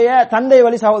நம்மளுடைய தந்தை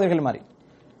வழி சகோதரிகள் மாதிரி,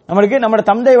 நம்மளோட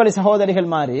தந்தை வழி சகோதரிகள்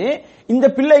மாதிரி இந்த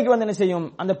பிள்ளைக்கு வந்து என்ன செய்யும்,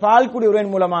 அந்த பால்குடி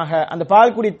உறவின் மூலமாக அந்த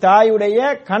பால்குடி தாயுடைய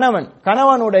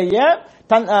கணவனுடைய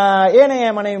ஏனைய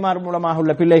மனைவிமார் மூலமாக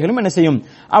உள்ள பிள்ளைகளும் என்ன செய்யும்,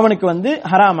 அவனுக்கு வந்து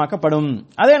ஹராமாக்கப்படும்.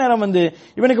 அதே நேரம் வந்து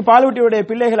இவனுக்கு பாலூட்டியுடைய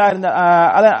பிள்ளைகளா இருந்த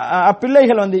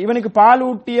பிள்ளைகள் வந்து இவனுக்கு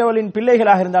பாலூட்டியவளின்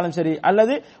பிள்ளைகளாக இருந்தாலும் சரி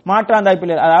அல்லது மாற்றாந்தாய்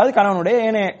பிள்ளைகள், அதாவது கணவனுடைய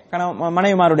ஏனைய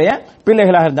மனைவிமாருடைய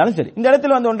பிள்ளைகளாக இருந்தாலும் சரி. இந்த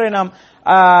இடத்துல வந்து ஒன்றை நாம்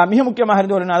மிக முக்கியமாக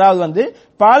இருந்து, அதாவது வந்து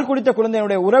பால் குடித்த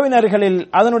குழந்தையினுடைய உறவினர்களில்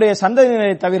அதனுடைய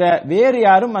சந்ததியினரை தவிர வேறு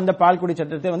யாரும் அந்த பால் குடி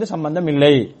சட்டத்தை வந்து சம்பந்தம்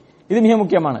இல்லை. இது மிக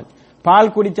முக்கியமானது.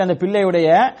 பால் குடிச்ச அந்த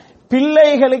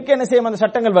பிள்ளைகளுக்கு என்ன செய்யும், அந்த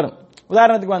சட்டங்கள் வரும்.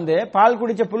 உதாரணத்துக்கு வந்து பால்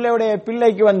குடிச்ச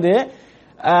பிள்ளைக்கு வந்து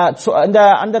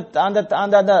அந்த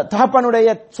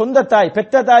தகப்பனுடைய சொந்த தாய்,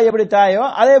 பெத்த தாய் எப்படி தாயோ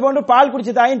அதே போன்று பால்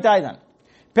குடிச்ச தாயின் தாய் தான்.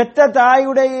 பெத்த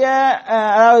தாயுடைய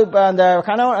அதாவது அந்த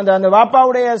கணவன் அந்த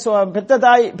வாப்பாவுடைய பெத்த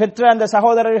தாய் பெற்ற அந்த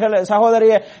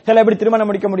சகோதரிகளை எப்படி திருமணம்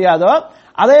முடிக்க முடியாதோ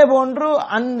அதே போன்று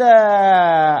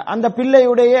அந்த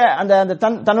பிள்ளையுடைய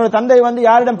தன்னோட தந்தை வந்து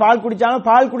யாரிடம் பால் குடிச்சாலும்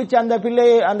பால் குடிச்ச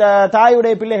அந்த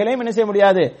தாயுடைய பிள்ளைகளையும் என்ன செய்ய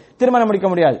முடியாது, திருமணம் முடிக்க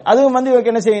முடியாது. அதுவும் வந்து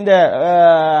இவருக்கு என்ன செய்யும்,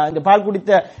 இந்த பால்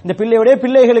குடித்த இந்த பிள்ளையுடைய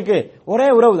பிள்ளைகளுக்கு ஒரே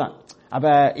உறவு தான். அப்ப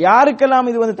யாருக்கெல்லாம்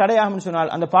இது வந்து தடையாகும்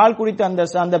சொன்னால் அந்த பால் குடித்த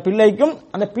அந்த பிள்ளைக்கும்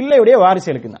அந்த பிள்ளையுடைய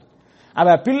வாரிசுகளுக்கு தான்.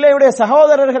 அப்ப பிள்ளையுடைய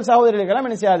சகோதரர்களுக்கெல்லாம்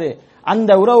என்ன செய்யாது,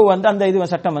 அந்த உறவு வந்து அந்த இது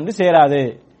சட்டம் வந்து சேராது.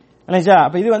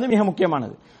 அப்ப இது வந்து மிக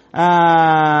முக்கியமானது.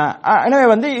 எனவே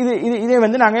வந்து இதை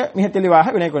வந்து நாங்க மிக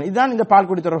தெளிவாக விளக்கணும். இதுதான் இந்த பால்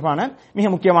குடி தொடர்பான மிக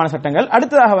முக்கியமான சட்டங்கள்.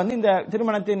 அடுத்ததாக வந்து இந்த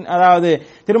அதாவது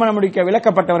திருமணம் முடிக்க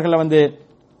விலக்கப்பட்டவர்கள் வந்து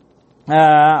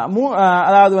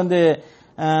அதாவது வந்து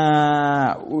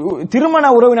திருமண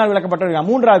உறவினால் விலக்கப்பட்டவர்கள்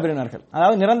மூன்றாவது பிரிவினர்கள்,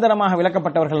 அதாவது நிரந்தரமாக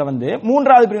விலக்கப்பட்டவர்கள் வந்து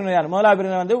மூன்றாவது பிரிவினர் யார், முதலாவது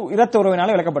பிரிவினர் வந்து இரத்த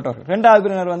உறவினால் விலக்கப்பட்டவர்கள், இரண்டாவது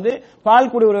பிரிவினர் வந்து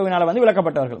பால்குடி உறவினால் வந்து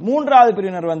விலக்கப்பட்டவர்கள், மூன்றாவது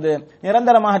பிரிவினர் வந்து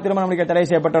நிரந்தரமாக திருமணம் முடிக்க தடை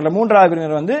செய்யப்பட்டவர்கள், மூன்றாவது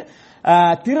பிரிவினர் வந்து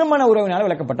திருமண உறவினால்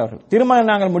விலக்கப்பட்டவர்கள். திருமணம்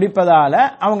நாங்கள் முடிப்பதால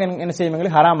அவங்க என்ன செய்யும்,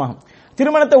 எங்களுக்கு ஹராமாகும்.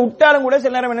 திருமணத்தை விட்டாலும் கூட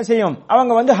சில நேரம் என்ன செய்யும்,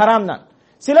 அவங்க வந்து ஹராம் தான்.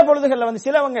 சில பொழுதுகள்ல வந்து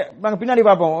சிலவங்க பின்னாடி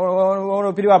பார்ப்போம், ஒரு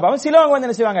பிரிவா பார்ப்போம், சிலவங்க வந்து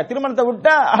என்ன செய்வாங்க, திருமணத்தை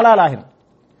விட்டா ஹலால் ஆகிரும்,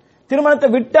 திருமணத்தை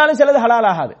விட்டாலும் சிலது ஹலால்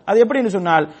ஆகாது. அது எப்படின்னு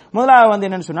சொன்னால், முதலாவது வந்து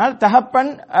என்னன்னு சொன்னால் தகப்பன்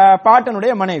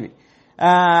பாட்டனுடைய மனைவி,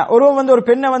 ஒருவன் வந்து ஒரு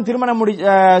பெண்ணை வந்து திருமணம்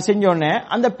செஞ்சோடனே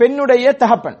அந்த பெண்ணுடைய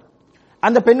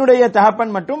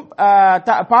தகப்பன் மற்றும்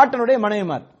பாட்டனுடைய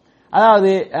மனைவிமார்,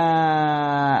 அதாவது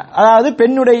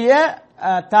பெண்ணுடைய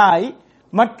தாய்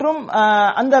மற்றும்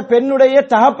அந்த பெண்ணுடைய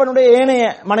தகப்பனுடைய ஏனைய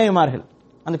மனைவிமார்கள்,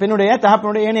 அந்த பெண்ணுடைய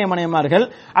தகப்பனுடைய ஏனைய மனைவிமார்கள்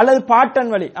அல்லது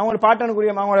பாட்டன் வழி அவங்க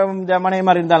பாட்டனுக்குரிய அவங்களோட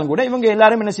மனைவிமார் இருந்தாலும் கூட இவங்க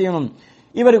எல்லாரும் என்ன செய்யணும்,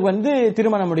 இவருக்கு வந்து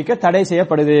திருமணம் முடிக்க தடை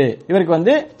செய்யப்படுது. இவர்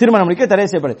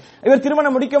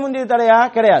திருமணம் முடிக்க முந்தைய தடையா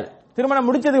கிடையாது, திருமணம்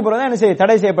முடிச்சதுக்கு பிறகு என்ன செய்ய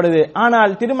தடை செய்யப்படுது.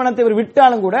 ஆனால் திருமணத்தை இவர்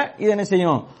விட்டாலும் கூட இது என்ன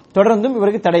செய்யும், தொடர்ந்தும்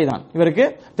இவருக்கு தடை தான். இவருக்கு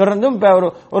தொடர்ந்தும்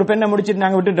ஒரு பெண்ணை முடிச்சிட்டு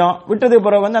நாங்க விட்டதுக்கு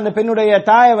பிறகு வந்து அந்த பெண்ணுடைய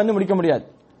தாயை வந்து முடிக்க முடியாது.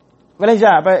 விளைஞ்சா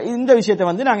அப்ப இந்த விஷயத்தை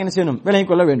வந்து நாங்க என்ன செய்யணும், விளங்கிக்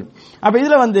கொள்ள வேண்டும். அப்ப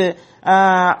இதுல வந்து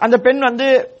அந்த பெண் வந்து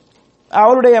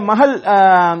அவருடைய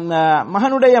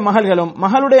மகனுடைய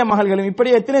மகள்களும் இப்படி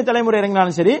எத்தனை தலைமுறை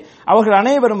இறங்கினாலும் சரி அவர்கள்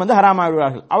அனைவரும் வந்து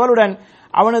ஹராமாகிவிடுவார்கள். அவருடன்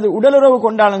அவனது உடலுறவு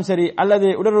கொண்டாலும் சரி அல்லது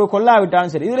உடலுறவு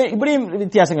கொள்ளாவிட்டாலும் சரி, இதுல இப்படியும்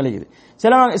வித்தியாசங்கள் இருக்குது.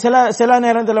 சில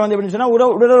நேரத்தில் வந்து எப்படின்னு சொன்னா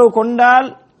உடலுறவு கொண்டால்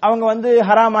அவங்க வந்து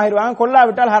ஹராம் ஆகிடுவாங்க,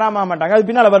 கொல்லாவிட்டால் ஹராம் ஆக மாட்டாங்க, அது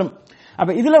பின்னால வரும்.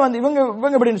 அப்ப இதுல வந்து இவங்க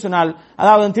எப்படின்னு சொன்னால்,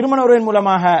 அதாவது திருமண உறவின்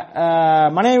மூலமாக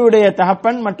மனைவியுடைய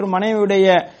தகப்பன் மற்றும் மனைவியுடைய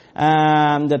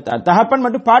தகப்பன்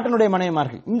மற்றும் பாட்டனுடைய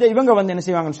மனைவிமார்கள் இவங்க வந்து என்ன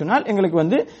செய்வாங்கன்னு சொன்னால், எங்களுக்கு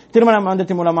வந்து திருமண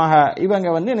பந்தத்தின் மூலமாக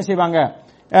இவங்க வந்து என்ன செய்வாங்க,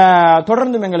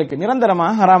 தொடர்ந்தும் எங்களுக்கு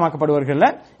நிரந்தரமாக ஹராமாக்கப்படுவர்கள்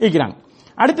இருக்கிறாங்க.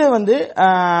 அடுத்தது வந்து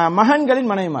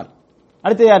மகன்களின் மனைவிமார்.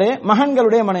 அடுத்து யாரு,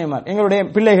 மகன்களுடைய மனைவிமார், எங்களுடைய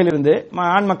பிள்ளைகள் இருந்து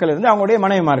ஆண் மக்கள் இருந்து அவங்களுடைய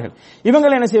மனைவிமார்கள்,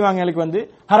 இவங்க என்ன செய்வாங்க, எங்களுக்கு வந்து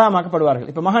ஹராமாக்கப்படுவார்கள்.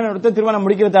 இப்ப மகன் எடுத்து திருமணம்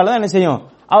முடிக்கிறதால தான் என்ன செய்யும்,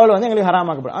 அவள் வந்து எங்களுக்கு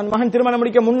ஹராமாக்கப்படும். அந்த மகன் திருமணம்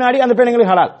முடிக்க முன்னாடி அந்த பெண்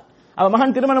எங்களுக்கு ஹலால். அவ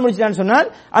மகன் திருமணம் முடிச்சான்னு சொன்னால்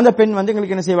அந்த பெண் வந்து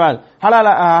எங்களுக்கு என்ன செய்வாள்,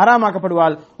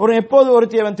 ஹராமாக்கப்படுவாள். எப்போது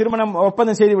ஒருத்தியவன் திருமணம்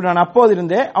ஒப்பந்தம் செய்து விடுவான் அப்போது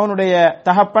இருந்தே அவனுடைய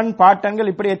தகப்பன் பாட்டன்கள்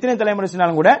இப்படி எத்தனை தலைமுறை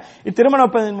சொன்னாலும் கூட இத்திருமண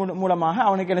ஒப்பந்தம் மூலமாக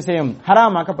அவனுக்கு என்ன செய்யும்,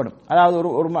 ஹராமாக்கப்படும். அதாவது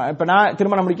இப்ப நான்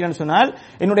திருமணம் முடிக்கிறேன்னு சொன்னால்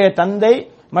என்னுடைய தந்தை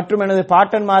மற்றும் எனது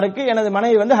பாட்டன்மாருக்கு எனது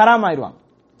மனைவி வந்து ஹராம் ஆயிடுவான்.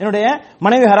 என்னுடைய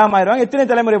மனைவி ஹராம் ஆயிருவாங்க. எத்தனை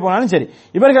தலைமுறை போனாலும் சரி.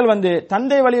 இவர்கள்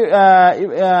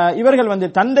வந்து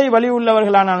தந்தை வழி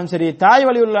உள்ளவர்களானாலும் சரி, தாய்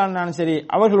வழி உள்ளவர்களானாலும் சரி,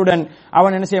 அவர்களுடன்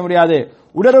அவன் என்ன செய்ய முடியாது,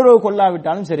 உடலுறவு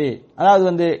கொள்ளாவிட்டாலும் சரி. அதாவது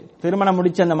வந்து திருமணம்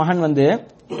முடிச்ச அந்த மகன் வந்து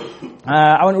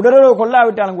அவன் உடலுறவு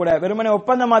கொள்ளாவிட்டாலும் கூட, வெறுமனே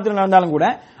ஒப்பந்தம் மாத்திரம் நடந்தாலும் கூட,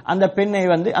 அந்த பெண்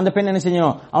என்ன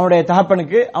செய்யும், அவனுடைய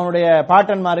தகப்பனுக்கு, அவனுடைய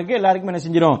பாட்டன்மாருக்கு, எல்லாருக்கும் என்ன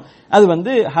செஞ்சிடும், அது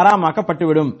வந்து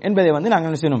ஹராமாக்கப்பட்டுவிடும் என்பதை வந்து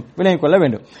நாங்கள் என்ன செய்யணும், விளங்கிக் கொள்ள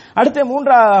வேண்டும். அடுத்த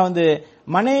மூன்றாவது வந்து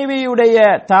மனைவியுடைய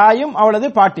தாயும் அவளது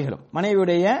பாட்டிகளும்,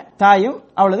 மனைவியுடைய தாயும்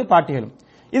அவளது பாட்டிகளும்.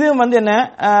 இதுவும் வந்து என்ன,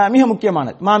 மிக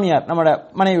முக்கியமானது. மாமியார் நம்மளோட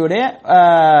மனைவியுடைய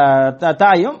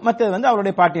தாயும், மற்றது வந்து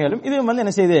அவருடைய பாட்டிகளும். இதுவும் வந்து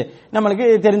என்ன செய்யுது, நம்மளுக்கு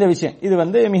தெரிந்த விஷயம். இது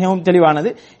வந்து மிகவும்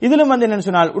தெளிவானது. இதிலும் வந்து என்னன்னு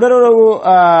சொன்னால் உடலுறவு,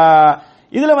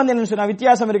 இதுல வந்து என்ன சொன்னா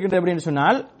வித்தியாசம் இருக்கின்றது அப்படின்னு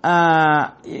சொன்னால்,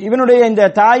 இவனுடைய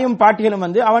இந்த தாயும் பாட்டிகளும்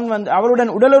வந்து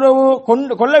அவளுடன் உடலுறவு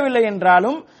கொள்ளவில்லை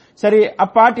என்றாலும் சரி,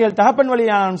 அப்பாட்டிகள் தகப்பன்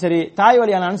வழியானாலும் சரி, தாய்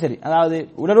வழியானாலும் சரி, அதாவது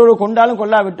உடலுறவு கொண்டாலும்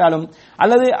கொள்ளாவிட்டாலும்,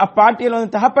 அல்லது அப்பாட்டிகள்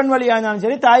வந்து தகப்பன் வழியானாலும்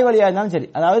சரி, தாய் வழியா இருந்தாலும் சரி,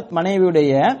 அதாவது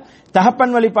மனைவியுடைய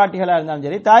தகப்பன் வழி பாட்டிகளா இருந்தாலும்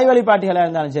சரி, தாய் வழி பாட்டிகளா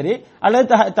இருந்தாலும் சரி,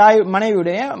 அல்லது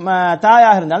மனைவியுடைய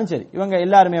தாயாக இருந்தாலும் சரி, இவங்க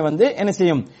எல்லாருமே வந்து என்ன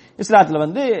செய்யும், இஸ்லாத்துல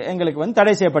வந்து எங்களுக்கு வந்து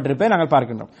தடை செய்யப்பட்டிருப்பதை நாங்கள்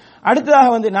பார்க்கின்றோம்.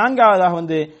 அடுத்ததாக வந்து நான்காவதாக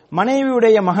வந்து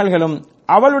மனைவியுடைய மகள்களும்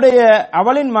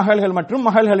அவளின் மகள்கள் மற்றும்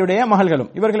மகள்களுடைய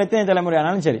மகள்களும், இவர்கள் எத்தனை தலைமுறை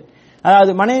ஆனாலும் சரி.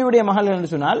 அதாவது மனைவியுடைய மகள்கள்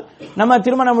என்று சொன்னால், நம்ம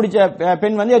திருமணம் முடிச்ச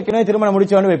பெண் வந்து ஏற்கனவே திருமணம்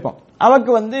முடிச்சவன்னு வைப்போம்.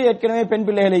 அவருக்கு வந்து ஏற்கனவே பெண்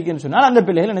பிள்ளைகள் இருக்குன்னு சொன்னால், அந்த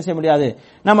பிள்ளைகள் என்ன செய்ய முடியாது,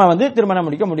 நம்ம வந்து திருமணம்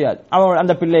முடிக்க முடியாது.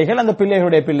 அந்த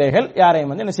பிள்ளைகளுடைய பிள்ளைகள்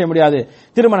யாரையும் வந்து என்ன செய்ய முடியாது,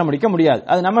 திருமணம் முடிக்க முடியாது.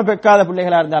 அது நம்ம பெக்காத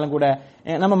பிள்ளைகளா இருந்தாலும் கூட,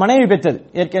 நம்ம மனைவி பெற்றது,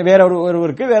 ஏற்கனவே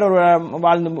வேறொருவருக்கு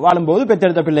வாழும்போது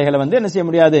பெற்றெடுத்த பிள்ளைகளை வந்து என்ன செய்ய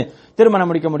முடியாது, திருமணம்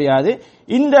முடிக்க முடியாது.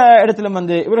 இந்த இடத்திலும்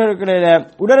வந்து இவர்களுக்கு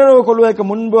உடலுறவு கொள்வதற்கு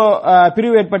முன்போ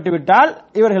பிரிவு ஏற்பட்டு விட்டால்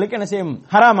இவர்களுக்கு என்ன செய்யும்,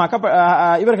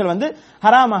 இவர்கள் வந்து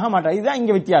ஹராமாக மாட்டார். இதுதான்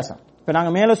இங்க வித்தியாசம். இப்ப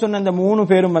நாங்க மேல சொன்ன இந்த 3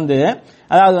 பேரும் வந்து,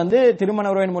 அதாவது வந்து திருமண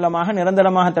உறவின் மூலமாக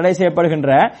நிரந்தரமாக தடை செய்யப்படுகின்ற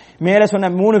மேல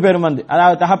சொன்ன 3 பேரும் வந்து,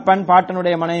 அதாவது தகப்பன்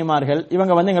பாட்டனுடைய மனைவிமார்கள்,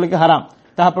 இவங்க வந்து எங்களுக்கு ஹராம்.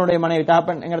 தகப்பனுடைய மனைவி,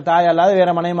 தகப்பன் எங்க தாய் அல்லாத வேற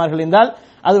மனைவிமார்கள் இருந்தால்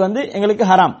அது வந்து எங்களுக்கு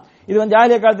ஹராம். இது வந்து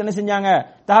ஜாஹிலியா காலத்துல என்ன செஞ்சாங்க,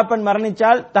 தகப்பன்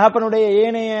மரணிச்சால் தகப்பனுடைய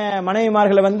ஏனைய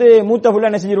மனைவிமார்களை வந்து மூத்த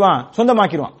புள்ள என்ன செஞ்சிருவான்,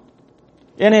 சொந்தமாக்கிடுவான்.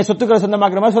 ஏனைய சொத்துக்களை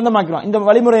சொந்தமாக்குற மாதிரி சொந்தமாக்கிடுவான். இந்த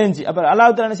வழிமுறை இருந்துச்சு. அப்ப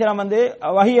அல்லாஹ் தஆலா என்ன செய்யலாம், வந்து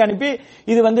வஹி அனுப்பி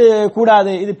இது வந்து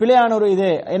கூடாது, இது பிழையான ஒரு இது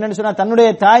என்னன்னு சொன்னா, தன்னுடைய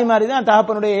தாய் மாதிரி தான்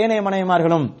தகப்பனுடைய ஏனைய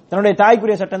மனைவிமார்களும் தன்னுடைய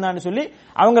தாய்க்குரிய சட்டம் தான் சொல்லி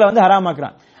அவங்களை வந்து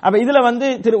ஹராமாக்குறான். அப்ப இதுல வந்து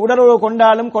உடலுறவு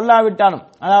கொண்டாலும் கொள்ளாவிட்டாலும்,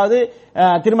 அதாவது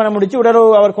திருமணம் முடிச்சு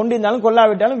உடலுறவு அவர் கொண்டிருந்தாலும்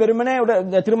கொள்ளாவிட்டாலும், வெறுமனே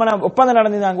திருமண ஒப்பந்தம்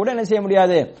நடந்திருந்தாலும் கூட என்ன செய்ய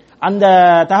முடியாது, அந்த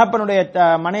தகப்பனுடைய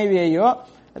மனைவியையோ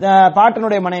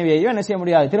பாட்டனுடைய மனைவியையோ என்ன செய்ய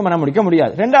முடியாது, திருமணம் முடிக்க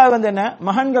முடியாது. இரண்டாவது வந்து என்ன,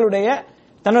 மகன்களுடைய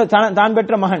தான்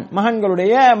பெற்ற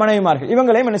மகன்களுடைய மனைவிமார்கள்,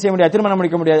 இவங்களையும் என்ன செய்ய முடியாது, திருமணம்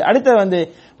முடிக்க முடியாது. அடுத்தது வந்து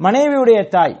மனைவியுடைய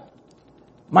தாய்,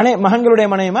 மகன்களுடைய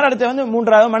மனைவிமார். அடுத்து வந்து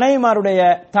மூன்றாவது மனைவிமாருடைய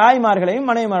தாய்மார்களையும்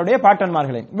மனைவிமாருடைய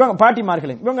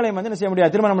பாட்டிமார்களையும் இவங்களையும் வந்து என்ன செய்ய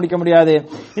முடியாது, திருமணம் முடிக்க முடியாது.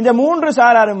 இந்த 3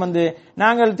 சாராரும் வந்து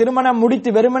நாங்கள் திருமணம்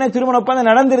முடித்து வெறுமனே திருமண ஒப்பந்தம்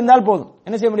நடந்திருந்தால் போதும்,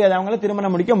 என்ன செய்ய முடியாது, அவங்களை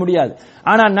திருமணம் முடிக்க முடியாது.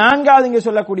 ஆனா நான்காவது இங்க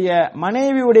சொல்லக்கூடிய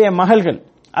மனைவியுடைய மகள்கள்,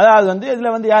 அதாவது வந்து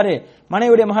இதுல வந்து யாரு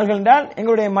மனைவியுடைய மகள்கள் என்றால்,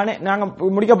 எங்களுடைய நாங்க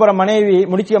முடிக்க போற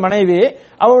முடிச்ச மனைவி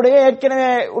அவருடைய ஏற்கனவே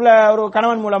உள்ள ஒரு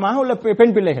கணவன் மூலமாக உள்ள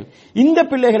பெண் பிள்ளைகள். இந்த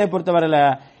பிள்ளைகளை பொறுத்தவரையில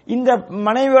இந்த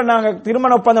மனைவியோட நாங்க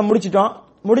திருமண ஒப்பந்தம்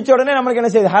முடிச்ச உடனே நம்மளுக்கு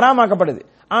என்ன செய்யுது, ஹராமாக்கப்படுது.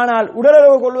 ஆனால்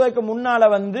உடலுறவு கொள்வதற்கு முன்னால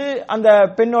வந்து அந்த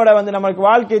பெண்ணோட வந்து நம்மளுக்கு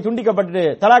வாழ்க்கை துண்டிக்கப்பட்டு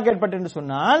தலாக் ஏற்பட்டு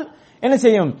சொன்னால் என்ன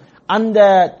செய்யும், அந்த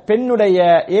பெண்ணுடைய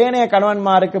ஏனைய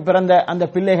கணவன்மாருக்கு பிறந்த அந்த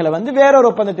பிள்ளைகளை வந்து வேறொரு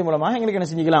ஒப்பந்தத்தின் மூலமாக எங்களுக்கு என்ன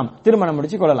செஞ்சுக்கலாம், திருமணம்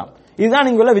முடிச்சு கொள்ளலாம். இதுதான்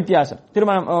இங்குள்ள வித்தியாசம்.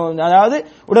 திருமணம், அதாவது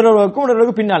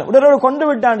உடலுறவுக்கு பின்னால் உடலுறவு கொண்டு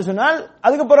விட்டான்னு சொன்னால்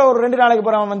அதுக்கப்புறம் ஒரு 2 நாளைக்கு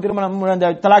பிறகு அவன் திருமணம்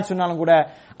அந்த தலாக் சொன்னாலும் கூட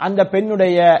அந்த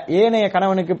பெண்ணுடைய ஏனைய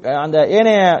கணவனுக்கு, அந்த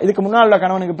ஏனைய இதுக்கு முன்னால் உள்ள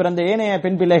கணவனுக்கு பிறந்த ஏனைய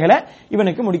பெண் பிள்ளைகளை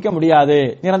இவனுக்கு முடிக்க முடியாது,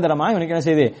 நிரந்தரமாக இவனுக்கு என்ன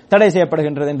செய்து தடை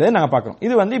செய்யப்படுகின்றது என்பதை நாங்க பார்க்கிறோம்.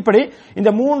 இது வந்து இப்படி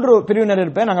இந்த 3 பிரிவினர்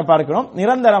இருப்பதை நாங்க பார்க்கிறோம்.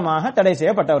 நிரந்தரமாக தடை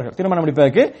செய்யப்பட்டவர்கள், திருமணம்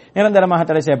முடிப்பதற்கு நிரந்தரமாக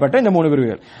தடை செய்யப்பட்ட இந்த 3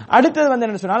 பிரிவுகள். அடுத்தது வந்து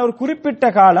என்ன சொன்னால், ஒரு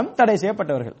குறிப்பிட்ட காலம் தடை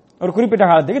செய்யப்பட்டவர்கள், ஒரு குறிப்பிட்ட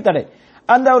காலத்துக்கு தடை.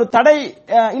 அந்த ஒரு தடை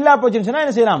இல்லா போச்சுன்னு சொன்னா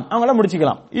என்ன செய்யலாம், அவங்கள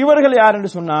முடிச்சுக்கலாம். இவர்கள் யார்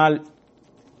என்று சொன்னால்,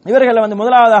 இவர்கள் வந்து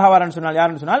முதலாவதாக வாரன்னு சொன்னால்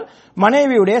யாருன்னு சொன்னால்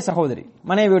மனைவியுடைய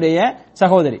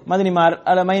சகோதரி மதினிமார்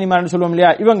அல்ல மைனிமார் சொல்லுவோம்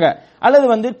இல்லையா, இவங்க, அல்லது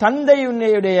வந்து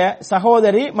தந்தையுடைய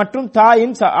சகோதரி மற்றும்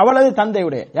தாயின் அவளது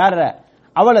தந்தையுடைய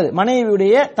அவளது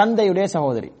மனைவியுடைய தந்தையுடைய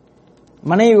சகோதரி,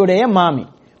 மனைவியுடைய மாமி,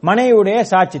 மனைவியுடைய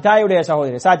சாட்சி, தாயுடைய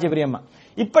சகோதரி சாட்சி பிரியம்மா,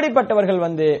 இப்படிப்பட்டவர்கள்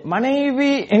வந்து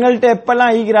மனைவி எங்கள்கிட்ட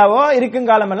எப்பெல்லாம் ஈகிறாவோ இருக்கும்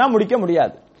காலம் எல்லாம் முடிக்க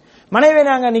முடியாது. மனைவி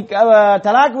நாங்க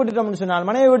தலாக் விட்டுட்டோம்னு சொன்னால்,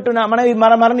 மனைவி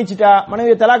மரணிச்சுட்டா,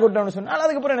 மனைவி தலாக் விட்டோம்னு சொன்னால்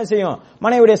அதுக்கப்புறம் என்ன செய்யும்,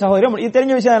 மனைவியுடைய சகோதரி, இது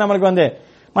தெரிஞ்ச விஷயம் நம்மளுக்கு வந்து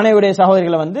மனைவியுடைய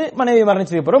சகோதரிகளை வந்து மனைவி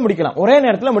மரணிச்சதுக்கு பிறகு முடிக்கலாம், ஒரே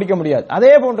நேரத்தில் முடிக்க முடியாது.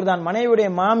 அதே போன்றுதான் மனைவியுடைய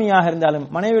மாமியாக இருந்தாலும்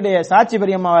மனைவியுடைய சாட்சி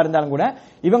பெரியம்மாவா இருந்தாலும் கூட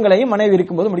இவங்களையும் மனைவி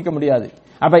இருக்கும்போது முடிக்க முடியாது.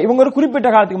 அப்ப இவங்க ஒரு குறிப்பிட்ட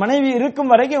காலத்துக்கு மனைவி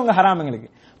இருக்கும் வரைக்கும் இவங்க ஹராம். எங்களுக்கு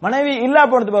மனைவி இல்லா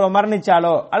போனது பிறகு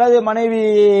மரணிச்சாலோ அல்லது மனைவி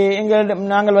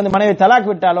நாங்கள் வந்து மனைவி தலாக்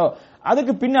விட்டாலோ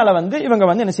அதுக்கு பின்னால வந்து இவங்க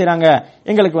வந்து என்ன செய்யறாங்க,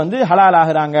 எங்களுக்கு வந்து ஹலால்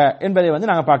ஆகுறாங்க என்பதை வந்து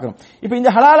நாங்க பாக்குறோம். இப்ப இந்த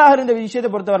ஹலால் ஆகிற இந்த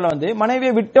விஷயத்தை பொறுத்தவரை வந்து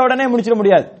மனைவியை விட்ட உடனே முடிச்சிட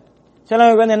முடியாது.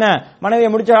 சிலவங்க வந்து என்ன, மனைவியை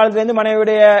முடிச்ச காலத்துல இருந்து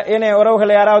மனைவியுடைய ஏனைய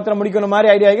உறவுகளை யாராவது முடிக்கணும்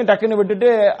மாதிரி ஐடியா ஆகி டக்குன்னு விட்டுட்டு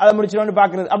அதை முடிச்சிடணும்னு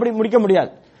பாக்குறது, அப்படி முடிக்க முடியாது.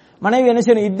 மனைவி என்ன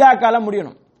செய்யணும், இத்தா காலம்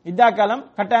முடியணும். இத்தா காலம்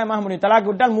கட்டாயமாக முடியும். தலாக்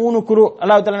விட்டால் 3 குரு,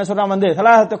 அல்லாஹ் தஆலா என்ன சொல்றான் வந்து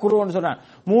சலாஹத்த குருன்னு சொல்றான்.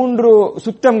 3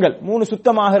 சுத்தங்கள், 3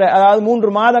 சுத்தமாகிற, அதாவது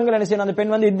 3 மாதங்கள் என்ன செய்யணும், அந்த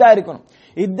பெண் வந்து இத்தா இருக்கணும்.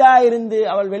 இத்தா இருந்து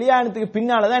அவள் வெளியானதுக்கு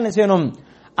பின்னாலதான் என்ன செய்யணும்,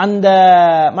 அந்த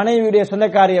மனைவியுடைய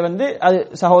சொந்தக்காரிய வந்து அது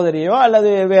சகோதரியோ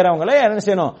அல்லது வேறவங்களோ என்ன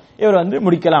செய்யணும், இவர் வந்து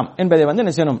முடிக்கலாம் என்பதை வந்து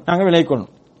என்ன செய்யணும், நாங்க விளைக்கணும்.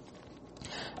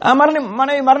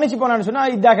 மனைவி மரணிச்சு போனான்னு சொன்னா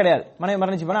இதா கிடையாது. மனைவி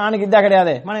மரணிச்சு போனா ஆணுக்கு இதா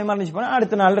கிடையாது. மனைவி மரணிச்சு போனா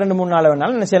அடுத்த நாள் 2-3 நாள்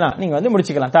வேணாலும் என்ன செய்யலாம், நீங்க வந்து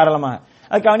முடிச்சுக்கலாம் தாராளமாக.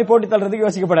 அதுக்கு அவனி போட்டி தள்ளுறதுக்கு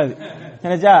யோசிக்கப்படாது.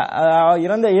 நினைச்சா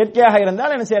இறந்த இயற்கையாக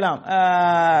இருந்தால் என்ன செய்யலாம்,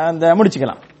 அந்த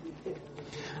முடிச்சுக்கலாம்.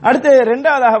 அடுத்து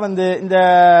இரண்டாவதாக வந்து இந்த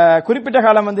குறிப்பிட்ட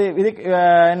காலம் வந்து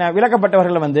என்ன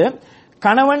விலக்கப்பட்டவர்கள் வந்து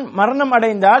கணவன் மரணம்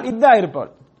அடைந்தால் இத்தா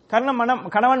இருப்பவள்,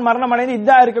 கணவன் மரணம் அடைந்து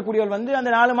இத்தா இருக்கக்கூடியவள் வந்து அந்த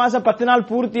 4 மாசம் 10 நாள்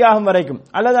பூர்த்தியாகும் வரைக்கும்,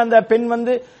 அல்லது அந்த பெண்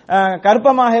வந்து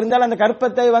கர்ப்பமாக இருந்தால் அந்த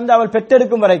கர்ப்பத்தை வந்து அவள்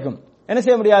பெற்றெடுக்கும் வரைக்கும் என்ன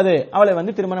செய்ய முடியாது, அவளை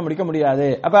வந்து திருமணம் முடிக்க முடியாது.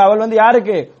 அப்ப அவள் வந்து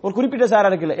யாருக்கு, ஒரு குறிப்பிட்ட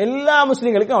சாராருக்கு இல்ல, எல்லா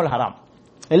முஸ்லிம்களுக்கும் அவள் ஹராம்.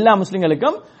 எல்லா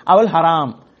முஸ்லிம்களுக்கும் அவள்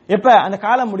ஹராம். எப்ப அந்த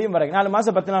காலம் முடியும் வரைக்கும், 4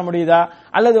 மாசம் 10 நாள் முடியுதா,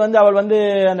 அல்லது வந்து அவள் வந்து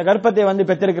அந்த கர்ப்பத்தை வந்து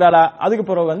பெற்றிருக்கிறாளா, அதுக்கு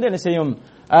பிறகு வந்து என்ன செய்யும்,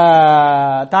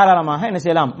 தாராளமாக என்ன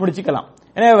செய்யலாம், முடிச்சுக்கலாம்.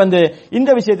 எனவே வந்து இந்த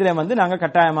விஷயத்திலே வந்து நாங்க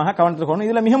கட்டாயமாக கவனத்தில் கொள்ளணும்.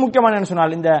 இதுல மிக முக்கியமான என்ன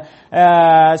சொன்னால், இந்த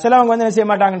சிலவங்க வந்து என்ன செய்ய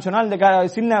மாட்டாங்கன்னு சொன்னால், இந்த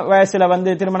சின்ன வயசுல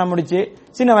வந்து திருமணம் முடிச்சு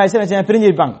சின்ன வயசுல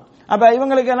பிரிஞ்சிருப்பாங்க. அப்ப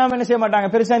இவங்களுக்கு எல்லாம் என்ன செய்ய மாட்டாங்க,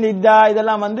 பெருசா இந்த இதா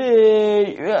இதெல்லாம் வந்து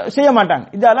செய்ய மாட்டாங்க,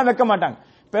 இதெல்லாம் வைக்க மாட்டாங்க.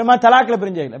 பெருமா தலாக்ல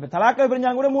பிரிஞ்சாங்க. இப்ப தலாக்ல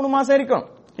பிரிஞ்சாங்க கூட 3 மாசம் இருக்கும்,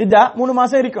 இதா 3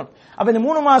 மாசம் இருக்கும். அப்ப இந்த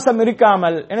 3 மாசம்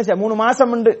இருக்காமல் என்ன செய்ய, 3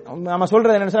 மாசம் நம்ம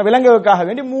சொல்றது என்ன சொன்னா, விலங்குக்காக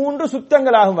வேண்டி 3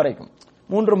 சுத்தங்கள் ஆகும் வரைக்கும்,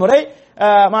 3 முறை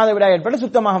மாதவிடாய் ஏற்பட்டு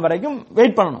சுத்தமாகும் வரைக்கும்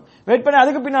வெயிட் பண்ணணும். வெயிட் பண்ணி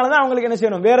அதுக்கு பின்னால்தான் அவங்களுக்கு என்ன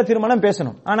செய்யணும், வேற திருமணம்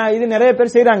பேசணும். ஆனா இது நிறைய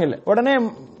பேர் செய்யறாங்க இல்ல, உடனே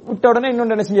விட்ட உடனே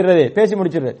இன்னொன்று என்ன செஞ்சிருது, பேசி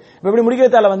முடிச்சிருது. இப்படி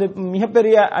முடிக்கிறதால வந்து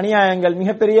மிகப்பெரிய அநியாயங்கள்,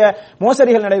 மிகப்பெரிய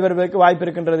மோசடிகள் நடைபெறுவதற்கு வாய்ப்பு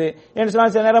இருக்கின்றது. என்று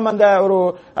சொன்னால் சில நேரம்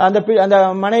அந்த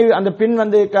மனைவி அந்த பெண்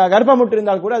வந்து கர்ப்பமுற்று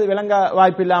இருந்தால் கூட அது விளங்க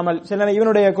வாய்ப்பு இல்லாமல் சில நேரம்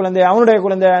இவனுடைய குழந்தை அவனுடைய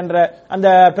குழந்தை என்ற அந்த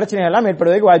பிரச்சனைகள் எல்லாம்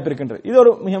ஏற்படுவதற்கு வாய்ப்பு இருக்கின்றது. இது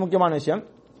ஒரு மிக முக்கியமான விஷயம்.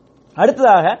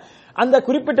 அடுத்ததாக அந்த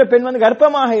குறிப்பிட்ட பெண் வந்து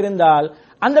கர்ப்பமாக இருந்தால்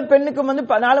அந்த பெண்ணுக்கு வந்து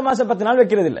 4 மாசம் 10 நாள்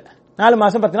வைக்கிறது இல்ல. 4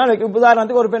 மாசம் 10 நாள் வைக்க,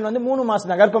 உதாரணத்துக்கு ஒரு பெண் வந்து 3 மாசம்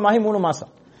தான் கர்ப்பமாகி 3 மாசம்,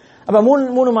 அப்ப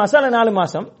 3 மாசம் அல்ல 4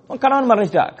 மாசம் கணவன்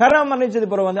மரணிச்சா, கணவன்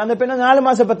மரணிச்சது பிறகு வந்து அந்த பெண் 4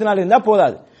 மாசம் 10 நாள் இருந்தா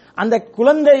போதாது. அந்த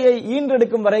குழந்தையை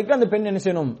ஈன்றெடுக்கும் வரைக்கும் அந்த பெண் என்ன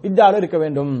செய்யணும், இத்தால இருக்க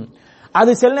வேண்டும்.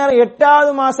 அது சில நேரம்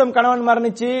 8வது மாசம் கணவன்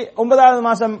மரணிச்சு 9வது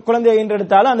மாசம் குழந்தையை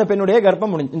ஈன்றெடுத்தாலும் அந்த பெண்ணுடைய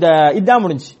கர்ப்பம் முடிஞ்சு, இந்த இதா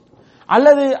முடிஞ்சு.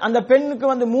 அல்லது அந்த பெண்ணுக்கு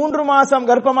வந்து 3 மாசம்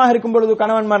கர்ப்பமாக இருக்கும் பொழுது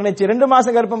கணவன் மரணிச்சு 2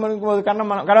 மாசம் கர்ப்பம் இருக்கும் போது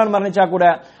கணவன் மரணிச்சா கூட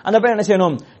அந்த பெண் என்ன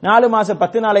செய்யணும், 4 மாசம்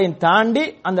 10 நாளையும் தாண்டி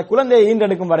அந்த குழந்தையை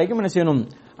ஈன்றெடுக்கும் வரைக்கும் என்ன செய்யணும்,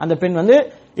 அந்த பெண் வந்து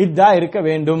இத்தா இருக்க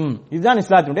வேண்டும். இதுதான்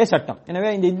இஸ்லாத்தினுடைய சட்டம். எனவே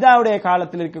இந்த இத்தாவுடைய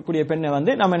காலத்தில் இருக்கக்கூடிய பெண்ணை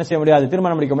வந்து நம்ம என்ன செய்ய முடியாது,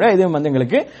 திருமணம் முடிக்க முடியாது. இதுவும் வந்து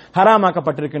எங்களுக்கு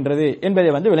ஹராமாக்கப்பட்டிருக்கின்றது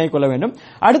என்பதை வந்து விலகிக் கொள்ள வேண்டும்.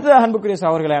 அடுத்ததாக அன்புக்குரிய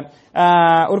சகோதரர்களே,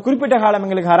 ஒரு குறிப்பிட்ட காலம்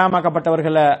எங்களுக்கு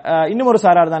ஹராமாக்கப்பட்டவர்கள் இன்னும் ஒரு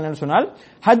சாரார் தான் என்று சொன்னால்,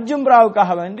 ஹஜ்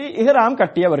உம்ராவுக்காக வேண்டி இஹ்ராம்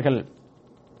கட்டியவர்கள்.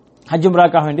 ஹஜ்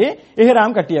உம்ராவுக்காக வேண்டி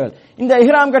இஹ்ராம் கட்டியவள். இந்த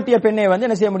இஹ்ராம் கட்டிய பெண்ணை வந்து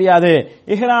என்ன செய்ய முடியாது,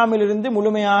 இஹ்ராமிலிருந்து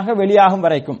முழுமையாக வெளியாகும்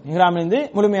வரைக்கும், இஹ்ராமிலிருந்து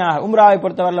முழுமையாக உம்ராவை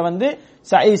பொறுத்தவரையில் வந்து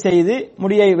சை செய்து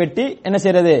முடியை வெட்டி என்ன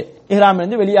செய்யறது,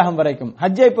 இஹ்ராமிலிருந்து வெளியாகும் வரைக்கும்.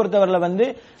 ஹஜ்ஜை பொறுத்தவரையில் வந்து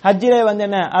ஹஜ்ஜிலே வந்து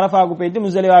என்ன, அரஃபாவுக்கு போயிட்டு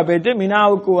முஸ்தலிஃபா போயிட்டு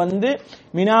மினாவுக்கு வந்து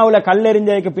மினாவுல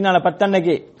கல்லெறிஞ்சதுக்கு பின்னால 10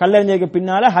 அன்னைக்கு கல்லெறிஞ்சதுக்கு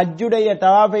பின்னால ஹஜ்ஜுடைய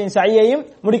தவாஃபையும் சையையும்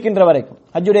முடிக்கின்ற வரைக்கும்,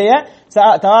 ஹஜ்ஜுடைய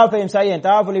தவாஃபையும் சையையும்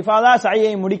தவாஃபுல் இஃபாதா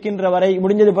சையையும் முடிக்கின்ற வரை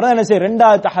முடிஞ்சது பிறகு என்ன செய்ய,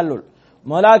 2வது தஹல்லுல்.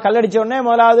 முதலாவது கல்லடிச்ச உடனே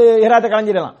முதலாவது இஹ்ராத்தை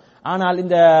கலைஞ்சிடலாம். ஆனால்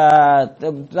இந்த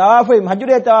தவாஃபையும்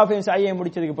ஹஜ்ஜுடைய தவாஃபையும் சையை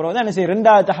முடிச்சதுக்கு பிறகு தான் என்ன செய்ய,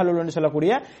 2வது தஹல்லுல் என்று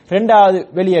சொல்லக்கூடிய 2வது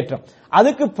வெளியேற்றம்.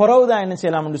 அதுக்கு பிறகுதான் என்ன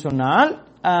செய்யலாம் என்று சொன்னால்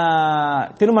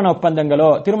திருமண ஒப்பந்தங்களோ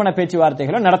திருமண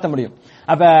பேச்சுவார்த்தைகளோ நடத்த முடியும்.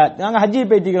 அப்ப நாங்க ஹஜ்ஜி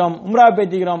பேசிக்கிறோம், உம்ரா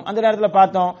பேசிக்கிறோம், அந்த நேரத்தில்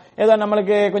பார்த்தோம் ஏதோ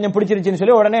நம்மளுக்கு கொஞ்சம் பிடிச்சிருச்சுன்னு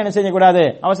சொல்லி உடனே என்ன செய்யக்கூடாது,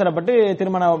 அவசரப்பட்டு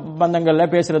திருமண பந்தங்கள்ல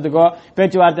பேசுறதுக்கோ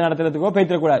பேச்சுவார்த்தை நடத்துறதுக்கோ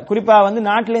பேசிடக்கூடாது. குறிப்பா வந்து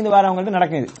நாட்டிலேருந்து வரவங்கள்ட்ட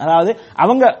நடக்குது, அதாவது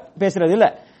அவங்க பேசுறது இல்ல,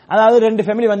 அதாவது 2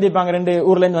 ஃபேமிலி வந்திருப்பாங்க, 2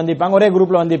 ஊர்ல இருந்து வந்திருப்பாங்க, ஒரே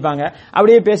குரூப்ல வந்திருப்பாங்க.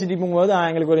 அப்படியே பேசிட்டு போகும்போது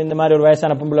எங்களுக்கு ஒரு இந்த மாதிரி ஒரு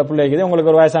வயசான பிள்ளை இருக்குது,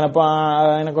 உங்களுக்கு ஒரு வயசான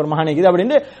எனக்கு ஒரு மகன் இருக்குது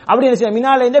அப்படின்னு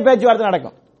மினால இருந்தே பேச்சுவார்த்தை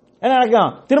நடக்கும். என்ன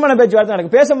நடக்கும், திருமண பேச்சுவார்த்தை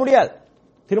நடக்கும். பேச முடியாது,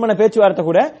 திருமண பேச்சுவார்த்தை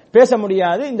கூட பேச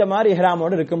முடியாது இந்த மாதிரி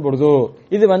இஹ்ராமோடு இருக்கும் பொழுது.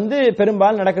 இது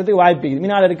பெரும்பாலும் நடக்கிறதுக்கு வாய்ப்பு இருக்குது.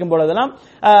 மினால இருக்கும் பொழுதெல்லாம்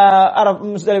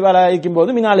முஸ்தலிஃபால இருக்கும் போது,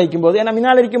 மினால இருக்கும் போது, ஏன்னா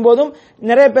மினால இருக்கும் போதும்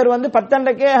நிறைய பேர்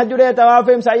 10 ஹஜ்ஜுடைய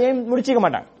தவாஃபையும் சையையும் முடிச்சிக்க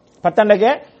மாட்டாங்க.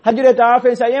 10 ஹஜ்ஜுடைய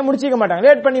தவாஃபையும் சையையும் முடிச்சிக்க மாட்டாங்க.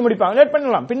 லேட் பண்ணி முடிப்பாங்க. லேட்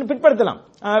பண்ணலாம், பிற்படுத்தலாம்.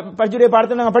 ஹஜ்ஜுடைய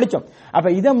பாடத்தை நாங்க படிச்சோம். அப்ப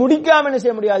இதை முடிக்காம என்ன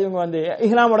செய்ய முடியாது, இவங்க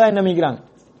இஹ்ராமோட என்ன மீக்கிறாங்க,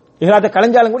 இஹ்ராத்தை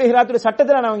கலைஞ்சாலும் கூட இஹ்ராத்துடைய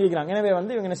சட்டத்தில் நான் வாங்கிக்கிறாங்க. எனவே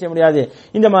இவங்க என்ன செய்ய முடியாது,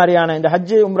 இந்த மாதிரியான இந்த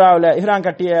ஹஜ் உம்ராவுல இஹ்ராம்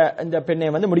கட்டிய இந்த பெண்ணை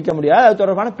முடிக்க முடியாது. அது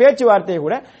தொடர்பான பேச்சுவார்த்தையை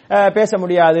கூட பேச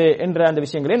முடியாது என்ற அந்த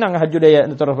விஷயங்களை நாங்க ஹஜ்ஜுடைய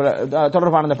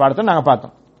தொடர்பான அந்த பாடத்தை நாங்க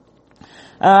பார்த்தோம்.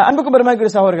 அன்புக்கு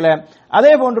பெருமதிக்குரிய சகோதரர்களே,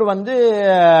 அதே போன்று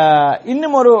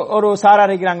இன்னும் ஒரு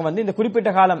சாரார் இருக்கிறாங்க. இந்த குறிப்பிட்ட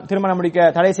காலம் திருமணம் முடிக்க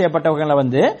தடை செய்யப்பட்டவர்களை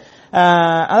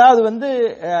அதாவது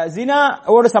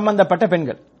ஜினாவோடு சம்பந்தப்பட்ட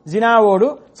பெண்கள், ஜினாவோடு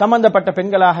சம்பந்தப்பட்ட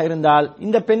பெண்களாக இருந்தால்,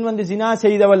 இந்த பெண் ஜினா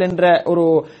செய்தவள் என்ற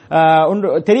ஒன்று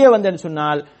தெரிய வந்தேன்னு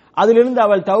சொன்னால், அதிலிருந்து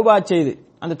அவள் தௌபா செய்து,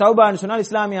 அந்த தௌபான்னு சொன்னால்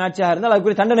இஸ்லாமிய ஆட்சியாக இருந்தால்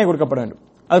அதுக்குரிய தண்டனை கொடுக்கப்பட வேண்டும்.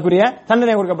 அதுக்குரிய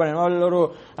தண்டனை கொடுக்கப்பட வேண்டும். அவள் ஒரு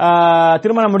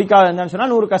திருமணம் முடிக்காத சொன்னா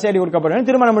 100 கசேரி கொடுக்கப்பட வேண்டும்.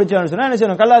 திருமணம் முடிச்சான்னு சொன்னா என்ன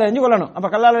செய்யணும், கல்லால் எரிஞ்சு கொள்ளணும். அப்ப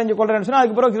கல்லால் எரிஞ்சு கொள்றேன்னு சொன்னா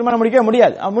அதுக்கு பிறகு திருமணம் முடிக்க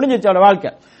முடியாது, முடிஞ்சிச்சு அவளோட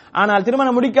வாழ்க்கை. ஆனால்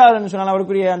திருமணம் முடிக்காதுன்னு சொன்னால்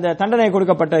அவருக்குரிய அந்த தண்டனை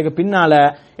கொடுக்கப்பட்டதுக்கு பின்னால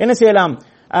என்ன செய்யலாம்,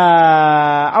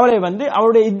 அவளை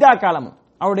அவளுடைய இத்தா காலமும்,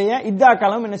 அவருடைய இத்தா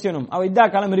காலம் என்ன செய்யணும், அவ இத்தா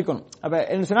காலம் இருக்கணும். அப்ப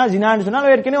என்ன சொன்னா ஜினான்னு சொன்னா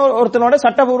ஏற்கனவே ஒருத்தனோட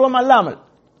சட்டபூர்வம் அல்லாமல்,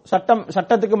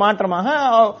 சட்டத்துக்கு மாற்றமாக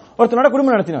ஒருத்தனோட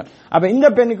குடும்பம் நடத்தினார். அப்ப இந்த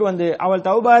பெண்ணுக்கு அவள்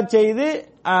தௌபா செய்து,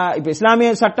 இப்ப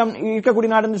இஸ்லாமிய சட்டம்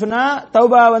இருக்கக்கூடிய நாடுன்னு சொன்னா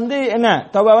தௌபா என்ன,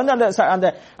 தௌபா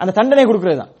அந்த தண்டனை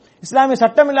கொடுக்கிறது தான். இஸ்லாமிய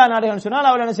சட்டம் இல்லாத நாடுகள் சொன்னால்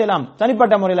அவள் என்ன செய்யலாம்,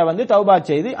 தனிப்பட்ட முறையில தௌபா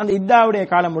செய்து அந்த இத்தாவுடைய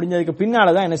காலம் முடிஞ்சதுக்கு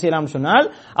பின்னால்தான் என்ன செய்யலாம் சொன்னால்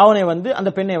அவனை அந்த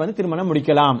பெண்ணை திருமணம்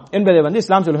முடிக்கலாம் என்பதை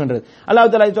இஸ்லாம் சொல்கின்றது. அல்லாஹ்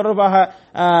தஆலா இது தொடர்பாக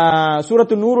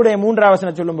சூரத்து நூருடைய 3ஆம்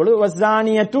வசனம் சொல்லும்போது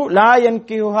வஸானியத்து லா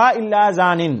யன்கிஹுஹா இல்லா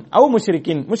ஜானின் அவ்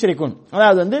முஷ்ரிகுன்,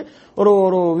 அதாவது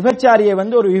ஒரு விபச்சாரியை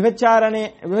ஒரு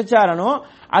விபச்சாரனோ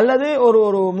அல்லது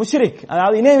ஒரு முஷ்ரிக்,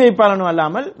 அதாவது இணை வைப்பாளனும்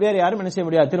அல்லாமல் வேற யாரும் என்ன செய்ய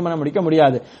முடியாது, திருமணம் முடிக்க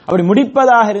முடியாது. அப்படி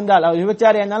முடிப்பதாக இருந்தால், அவள்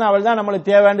விபச்சாரியா இருந்தாலும் அவள் தான் நம்மளுக்கு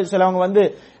தேவைன்னு சிலவங்க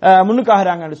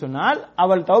முன்னுக்காகிறாங்கன்னு சொன்னால்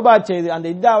அவள் தௌபா செய்து அந்த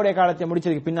இத்தாவுடைய காலத்தை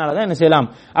முடிச்சதுக்கு பின்னால்தான் என்ன செய்யலாம்,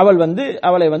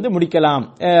 அவளை முடிக்கலாம்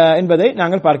என்பதை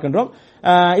நாங்கள் பார்க்கின்றோம்.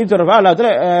 இது தொடர்பாக அல்லாஹ்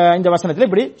தஆலா இந்த வசனத்தில்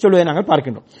இப்படி சொல்வதை நாங்கள்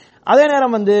பார்க்கின்றோம். அதே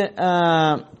நேரம்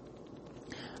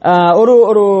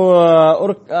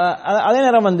அதே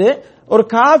நேரம் ஒரு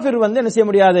காஃபிர் என்ன செய்ய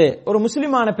முடியாது, ஒரு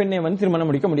முஸ்லிமான பெண்ணை திருமணம்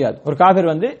முடிக்க முடியாது. ஒரு காஃபிர்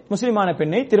முஸ்லிமான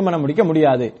பெண்ணை திருமணம் முடிக்க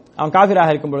முடியாது. அவன்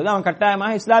காஃபிராக இருக்கும் பொழுது அவன்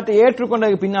கட்டாயமாக இஸ்லாத்தை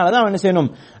ஏற்றுக்கொண்டதுக்கு பின்னால்தான் அவன் என்ன செய்யணும்,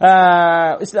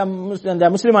 அந்த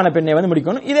முஸ்லிமான பெண்ணை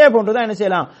முடிக்கணும். இதே போன்றுதான் என்ன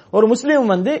செய்யலாம், ஒரு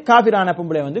முஸ்லீம் காஃபிரான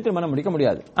பொம்பளை திருமணம் முடிக்க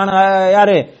முடியாது. ஆனா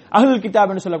யாரு, அஹ்லுல்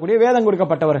கிதாப் என்று சொல்லக்கூடிய வேதம்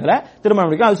கொடுக்கப்பட்டவர்களை திருமணம்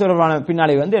முடிக்க அது தொடர்பான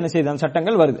பின்னாலே என்ன செய்த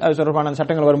சட்டங்கள் வருது. அது தொடர்பான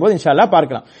சட்டங்கள் வரும்போது இன்ஷா அல்லாஹ்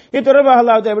பார்க்கலாம். இது தொடர்பாக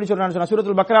அல்லாஹ் எப்படி சொல்றான்னு சொன்னா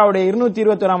சூரத்துல் பக்ராவுடைய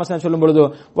 221ஆம் வசனம் சொல்லும் பொழுது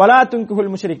வலா துன்குல்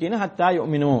முஷ்ரிகீன ஹத்தா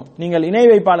யுமினு, நீங்கள் இணை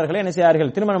வைப்பாளர்களை என்ன செய்யார்கள்,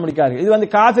 திருமணம் முடிக்கார்கள். இது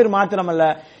காஃபிர் மாத்திரமல்ல,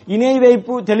 இணை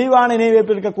வைப்பு தெளிவான இணை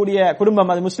வைப்பு இருக்கக்கூடிய குடும்பம்,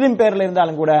 அது முஸ்லிம் பேர்ல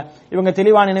இருந்தாலும் கூட இவங்க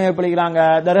தெளிவான இணை வைப்பு அளிக்கிறாங்க,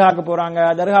 தர்காக்கு போறாங்க,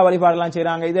 தர்கா வழிபாடெல்லாம்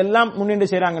செய்யறாங்க, இதெல்லாம் முன்னின்று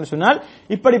செய்யறாங்கன்னு சொன்னால்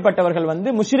இப்படிப்பட்டவர்கள்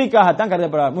முஷ்ரிக்காகத்தான்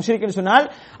கருதப்படுவார். முஷ்ரிக்னு சொன்னால்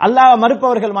அல்லாஹ்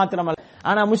மறுப்பவர்கள் மாத்திரமல்ல,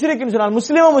 ஆனா முஷ்ரிக்னு சொன்னால்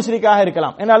முஸ்லிமும் முஷ்ரிக்காக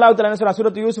இருக்கலாம். என்று அல்லாஹ் தஆலா என்ன சொல்றார்,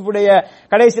 சூரத்து யூசுஃபுடைய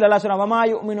கடைசியில் அல்லாஹ் சொல்றான் வமா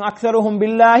யுமினு அக்ஸருஹும்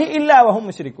பில்லாஹி இல்லா வஹும்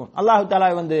முஷ்ரிகூன். அல்லாஹ் தஆலா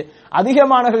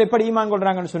அதிகமானவர்கள் எப்படி ஈமான்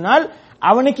கொள்றாங்கன்னு சொன்னால்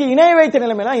அவனுக்கு இணை வைத்த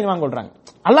நிலைமையில ஈமான் கொள்றாங்க.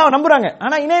 அல்லாஹ் நம்புறாங்க,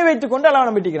 ஆனா இணை வைத்துக் கொண்டு அல்லாஹ்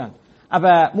நம்பிட்டிருக்கிறாங்க. அப்ப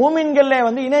மூமின்கள்ல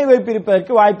இணை வைப்பு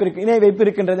இருப்பதற்கு வாய்ப்பு இருக்கு, இணை வைப்பு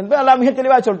இருக்கின்றது என்பது அல்லாஹ் மிக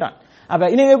தெளிவா சொல்றான். அப்ப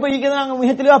இணை வைப்பு நாங்க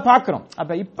மிக தெளிவா பாக்குறோம்.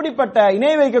 அப்ப இப்படிப்பட்ட இணை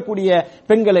வைக்கக்கூடிய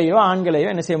பெண்களையோ ஆண்களையோ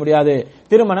என்ன செய்ய முடியாது,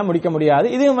 திருமணம் முடிக்க முடியாது.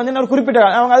 இது ஒரு குறிப்பிட்ட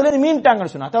அவங்க அதுல இருந்து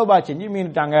மீண்டுட்டாங்கன்னு சொன்னா தௌபா செஞ்சு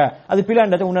மீண்டுட்டாங்க, அது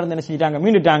பிளாண்டத்தை உணர்ந்து என்ன செஞ்சிட்டாங்க,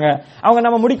 மீண்டுட்டாங்க. அவங்க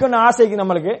நம்ம முடிக்கணும் ஆசைக்கு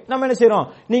நம்மளுக்கு நம்ம என்ன செய்யறோம்,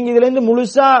 நீங்க இதுல இருந்து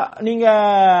முழுசா நீங்க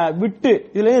விட்டு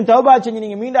இதுல இருந்து தௌபா செஞ்சு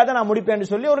நீங்க மீண்டாதான் நான்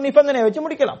முடிப்பேன்னு சொல்லி ஒரு நிபந்தனை வச்சு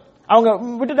முடிக்கலாம். அவங்க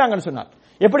விட்டுட்டாங்கன்னு சொன்னார்.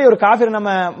 எப்படி ஒரு காஃபிர்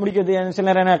நம்ம முடிக்கிறது, சில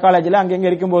நேரம் காலேஜ்ல அங்க எங்க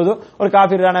இருக்கும்போது ஒரு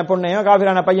காஃபிரான பொண்ணையோ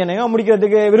காஃபிரான பையனையோ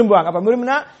முடிக்கிறதுக்கு விரும்புவாங்க. அப்ப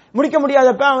விரும்பினா முடிக்க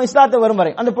முடியாதப்ப அவன் இஸ்லாத்துக்கு வரும்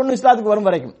வரை, அந்த பொண்ணு இஸ்லாத்துக்கு வரும்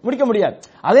வரைக்கும் முடிக்க முடியாது.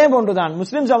 அதே போன்றுதான்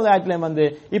முஸ்லிம் சமுதாயத்திலே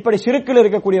இப்படி ஷிர்கில்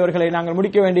இருக்கக்கூடியவர்களை நாங்கள்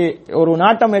முடிக்க வேண்டிய ஒரு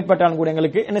நாட்டம் ஏற்பட்டாலும் கூட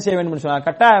எங்களுக்கு என்ன செய்ய வேண்டும் சொன்னால்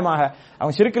கட்டாயமாக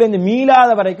அவங்க ஷிர்கில் இருந்து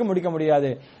மீளாத வரைக்கும் முடிக்க முடியாது.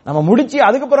 நம்ம முடிச்சு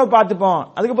அதுக்கு பிறகு பார்த்துப்போம்,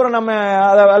 அதுக்கு பிறகு நம்ம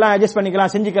அதெல்லாம் அட்ஜஸ்ட்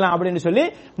பண்ணிக்கலாம் செஞ்சுக்கலாம் அப்படின்னு சொல்லி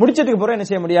முடிச்சதுக்கு பிறகு என்ன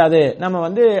செய்ய முடியாது, நம்ம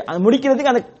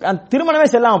முடிக்கிறதுக்கு அந்த திருமணமே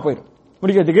செல்லாம போயிடும்,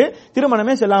 முடிக்கிறதுக்கு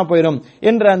திருமணமே செல்லாம போயிடும்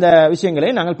என்ற அந்த விஷயங்களை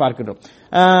நாங்கள் பார்க்கின்றோம்.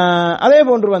 அதே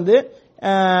போன்று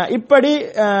இப்படி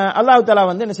அல்லாஹ் தஆலா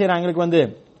என்ன செய்யறாங்க, எங்களுக்கு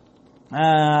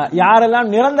யாரெல்லாம்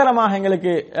நிரந்தரமாக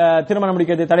எங்களுக்கு திருமணம்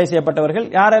முடிக்கிறது தடை செய்யப்பட்டவர்கள்,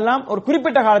 யாரெல்லாம் ஒரு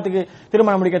குறிப்பிட்ட காலத்துக்கு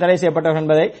திருமணம் முடிக்க தடை செய்யப்பட்டவர்கள்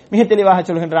என்பதை மிக தெளிவாக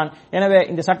சொல்கின்றான். எனவே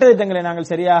இந்த சட்டத்திட்டங்களை நாங்கள்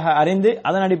சரியாக அறிந்து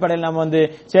அதன் அடிப்படையில் நாம்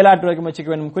செயலாற்றுவதற்கு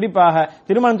முயற்சிக்க வேண்டும். குறிப்பாக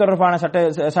திருமணம் தொடர்பான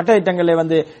சட்டத்திட்டங்களை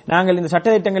நாங்கள் இந்த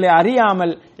சட்டத்திட்டங்களை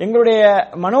அறியாமல் எங்களுடைய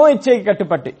மனோ இச்சைக்கு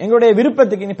கட்டுப்பட்டு எங்களுடைய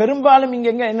விருப்பத்துக்கு பெரும்பாலும் இங்க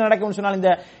என்ன நடக்கும் சொன்னால்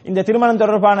இந்த திருமணம்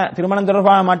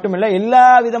தொடர்பான மட்டுமில்ல எல்லா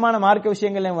விதமான மார்க்க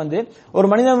விஷயங்களையும் ஒரு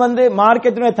மனிதன்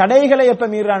மார்க்கத்தினுடைய தடைகளை எப்ப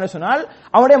மீறான்னு சொன்னால்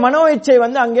அவனுடைய மனோ இச்சை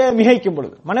அங்கே மிகைக்கும்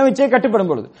பொழுது, மனோ இச்சையை கட்டுப்படும்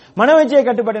பொழுது, மனோ இச்சையை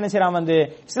கட்டுப்பட்டு என்ன செய்யறான்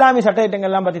இஸ்லாமிய சட்டத்திட்டங்கள்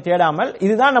எல்லாம் பத்தி தேடாமல்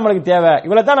இதுதான் நம்மளுக்கு தேவை,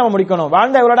 இவ்வளவு தான் நம்ம முடிக்கணும்,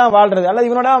 வாழ்ந்த இவரோட வாழ்றது அல்லது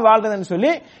இவனோட வாழ்றதுன்னு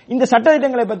சொல்லி இந்த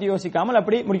சட்டத்திட்டங்களை பத்தி யோசிக்காமல்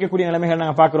அப்படி முடிக்கக்கூடிய நிலைமைகள்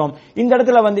நாங்க பார்க்கிறோம். இந்த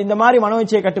இடத்துல இந்த மாதிரி மனோ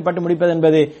இச்சையை கட்டுப்பட்டு முடிப்பது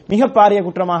என்பது மிக பாரிய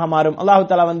குற்றமாக மாறும். அல்லாஹ்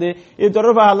தஆலா இது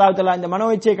தொடர்பாக அல்லாஹ் தஆலா இந்த மனோ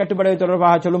இச்சையை கட்டுப்படுவது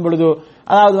தொடர்பாக சொல்லும் பொழுது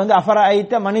அதாவது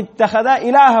அஃபரஐத மனித்தஹத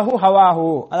இலாஹு ஹவாஹு,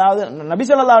 அதாவது நபி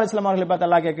ஸல்லல்லாஹு அலைஹி வஸல்லம் அவர்களை பார்த்து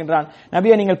அல்லாஹ் கேட்கின்றான்,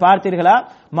 நபியை நீங்கள் பார்த்தீர்களா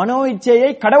மனோ இச்சையை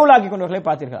கடவுளாக்கி கொண்டவர்களை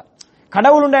பார்த்தீர்களா?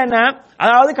 கடவுள் உண்டா என்ன?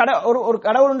 அதாவது ஒரு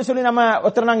கடவுள் என்று சொல்லி நம்ம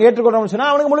ஒருத்தர் நாங்க ஏற்றுக்கொள்றோம்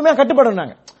சொன்னா அவனுக்கு முழுமையா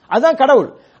கட்டுப்படுறாங்க, அதுதான்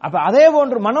கடவுள். அப்ப அதே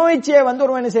போன்று மனோ இச்சையை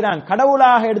ஒருவன் என்ன செய்யறான்,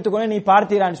 கடவுளாக எடுத்துக்கொண்டு நீ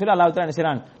பார்த்தீரான்னு சொல்லி அல்லாஹ் தஆலா என்ன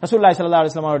செய்யறான், ரசூலுல்லாஹி ஸல்லல்லாஹு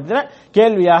அலைஹி வஸல்லம் அவர்கள்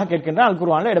கேள்வியாக கேட்கின்றான். அல்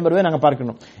குர்ஆன்ல இடம்பெறுவதை நாங்க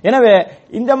பார்க்கணும். எனவே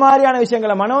இந்த மாதிரியான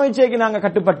விஷயங்களை மனோ இச்சைக்கு நாங்க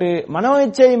கட்டுப்பட்டு மனோ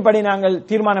இச்சையின் படி நாங்கள்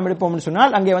தீர்மானம் எடுப்போம்னு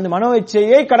சொன்னால் அங்கே மனோ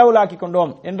இச்சையை கடவுளாக்கி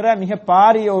கொண்டோம் என்ற மிக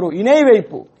பாரிய ஒரு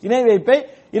இணைவைப்பில்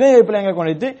எங்களை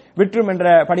கொண்டு விற்றும் என்ற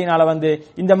படினால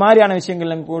இந்த மாதிரியான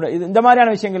விஷயங்களிலும் கூட இந்த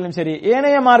மாதிரியான விஷயங்களிலும் சரி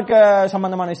ஏனைய மார்க்க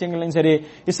சம்பந்தமான விஷயங்களிலும் சரி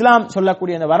இஸ்லாம்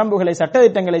சொல்லக்கூடிய அந்த வரம்புகளை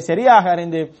சட்டதிட்டங்களை சரியாக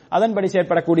அறிந்து அதன்படி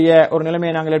செயற்படக்கூடிய ஒரு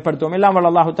நிலைமையை நாங்கள் ஏற்படுத்துவோம். எல்லாம்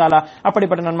வல்ல அல்லாஹ் தஆலா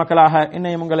அப்படிப்பட்ட நன்மக்களாக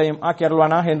என்னையும் உங்களையும் ஆக்கி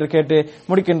அருள்வானாக என்று கேட்டு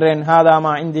முடிக்கின்றேன். ஹாதா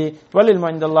மா இந்தி வல்லில்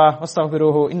இந்தல்லாஹ்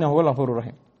வஸ்தக்ஃபிருஹு இன்னஹு கஃபூருர்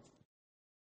ரஹீம்.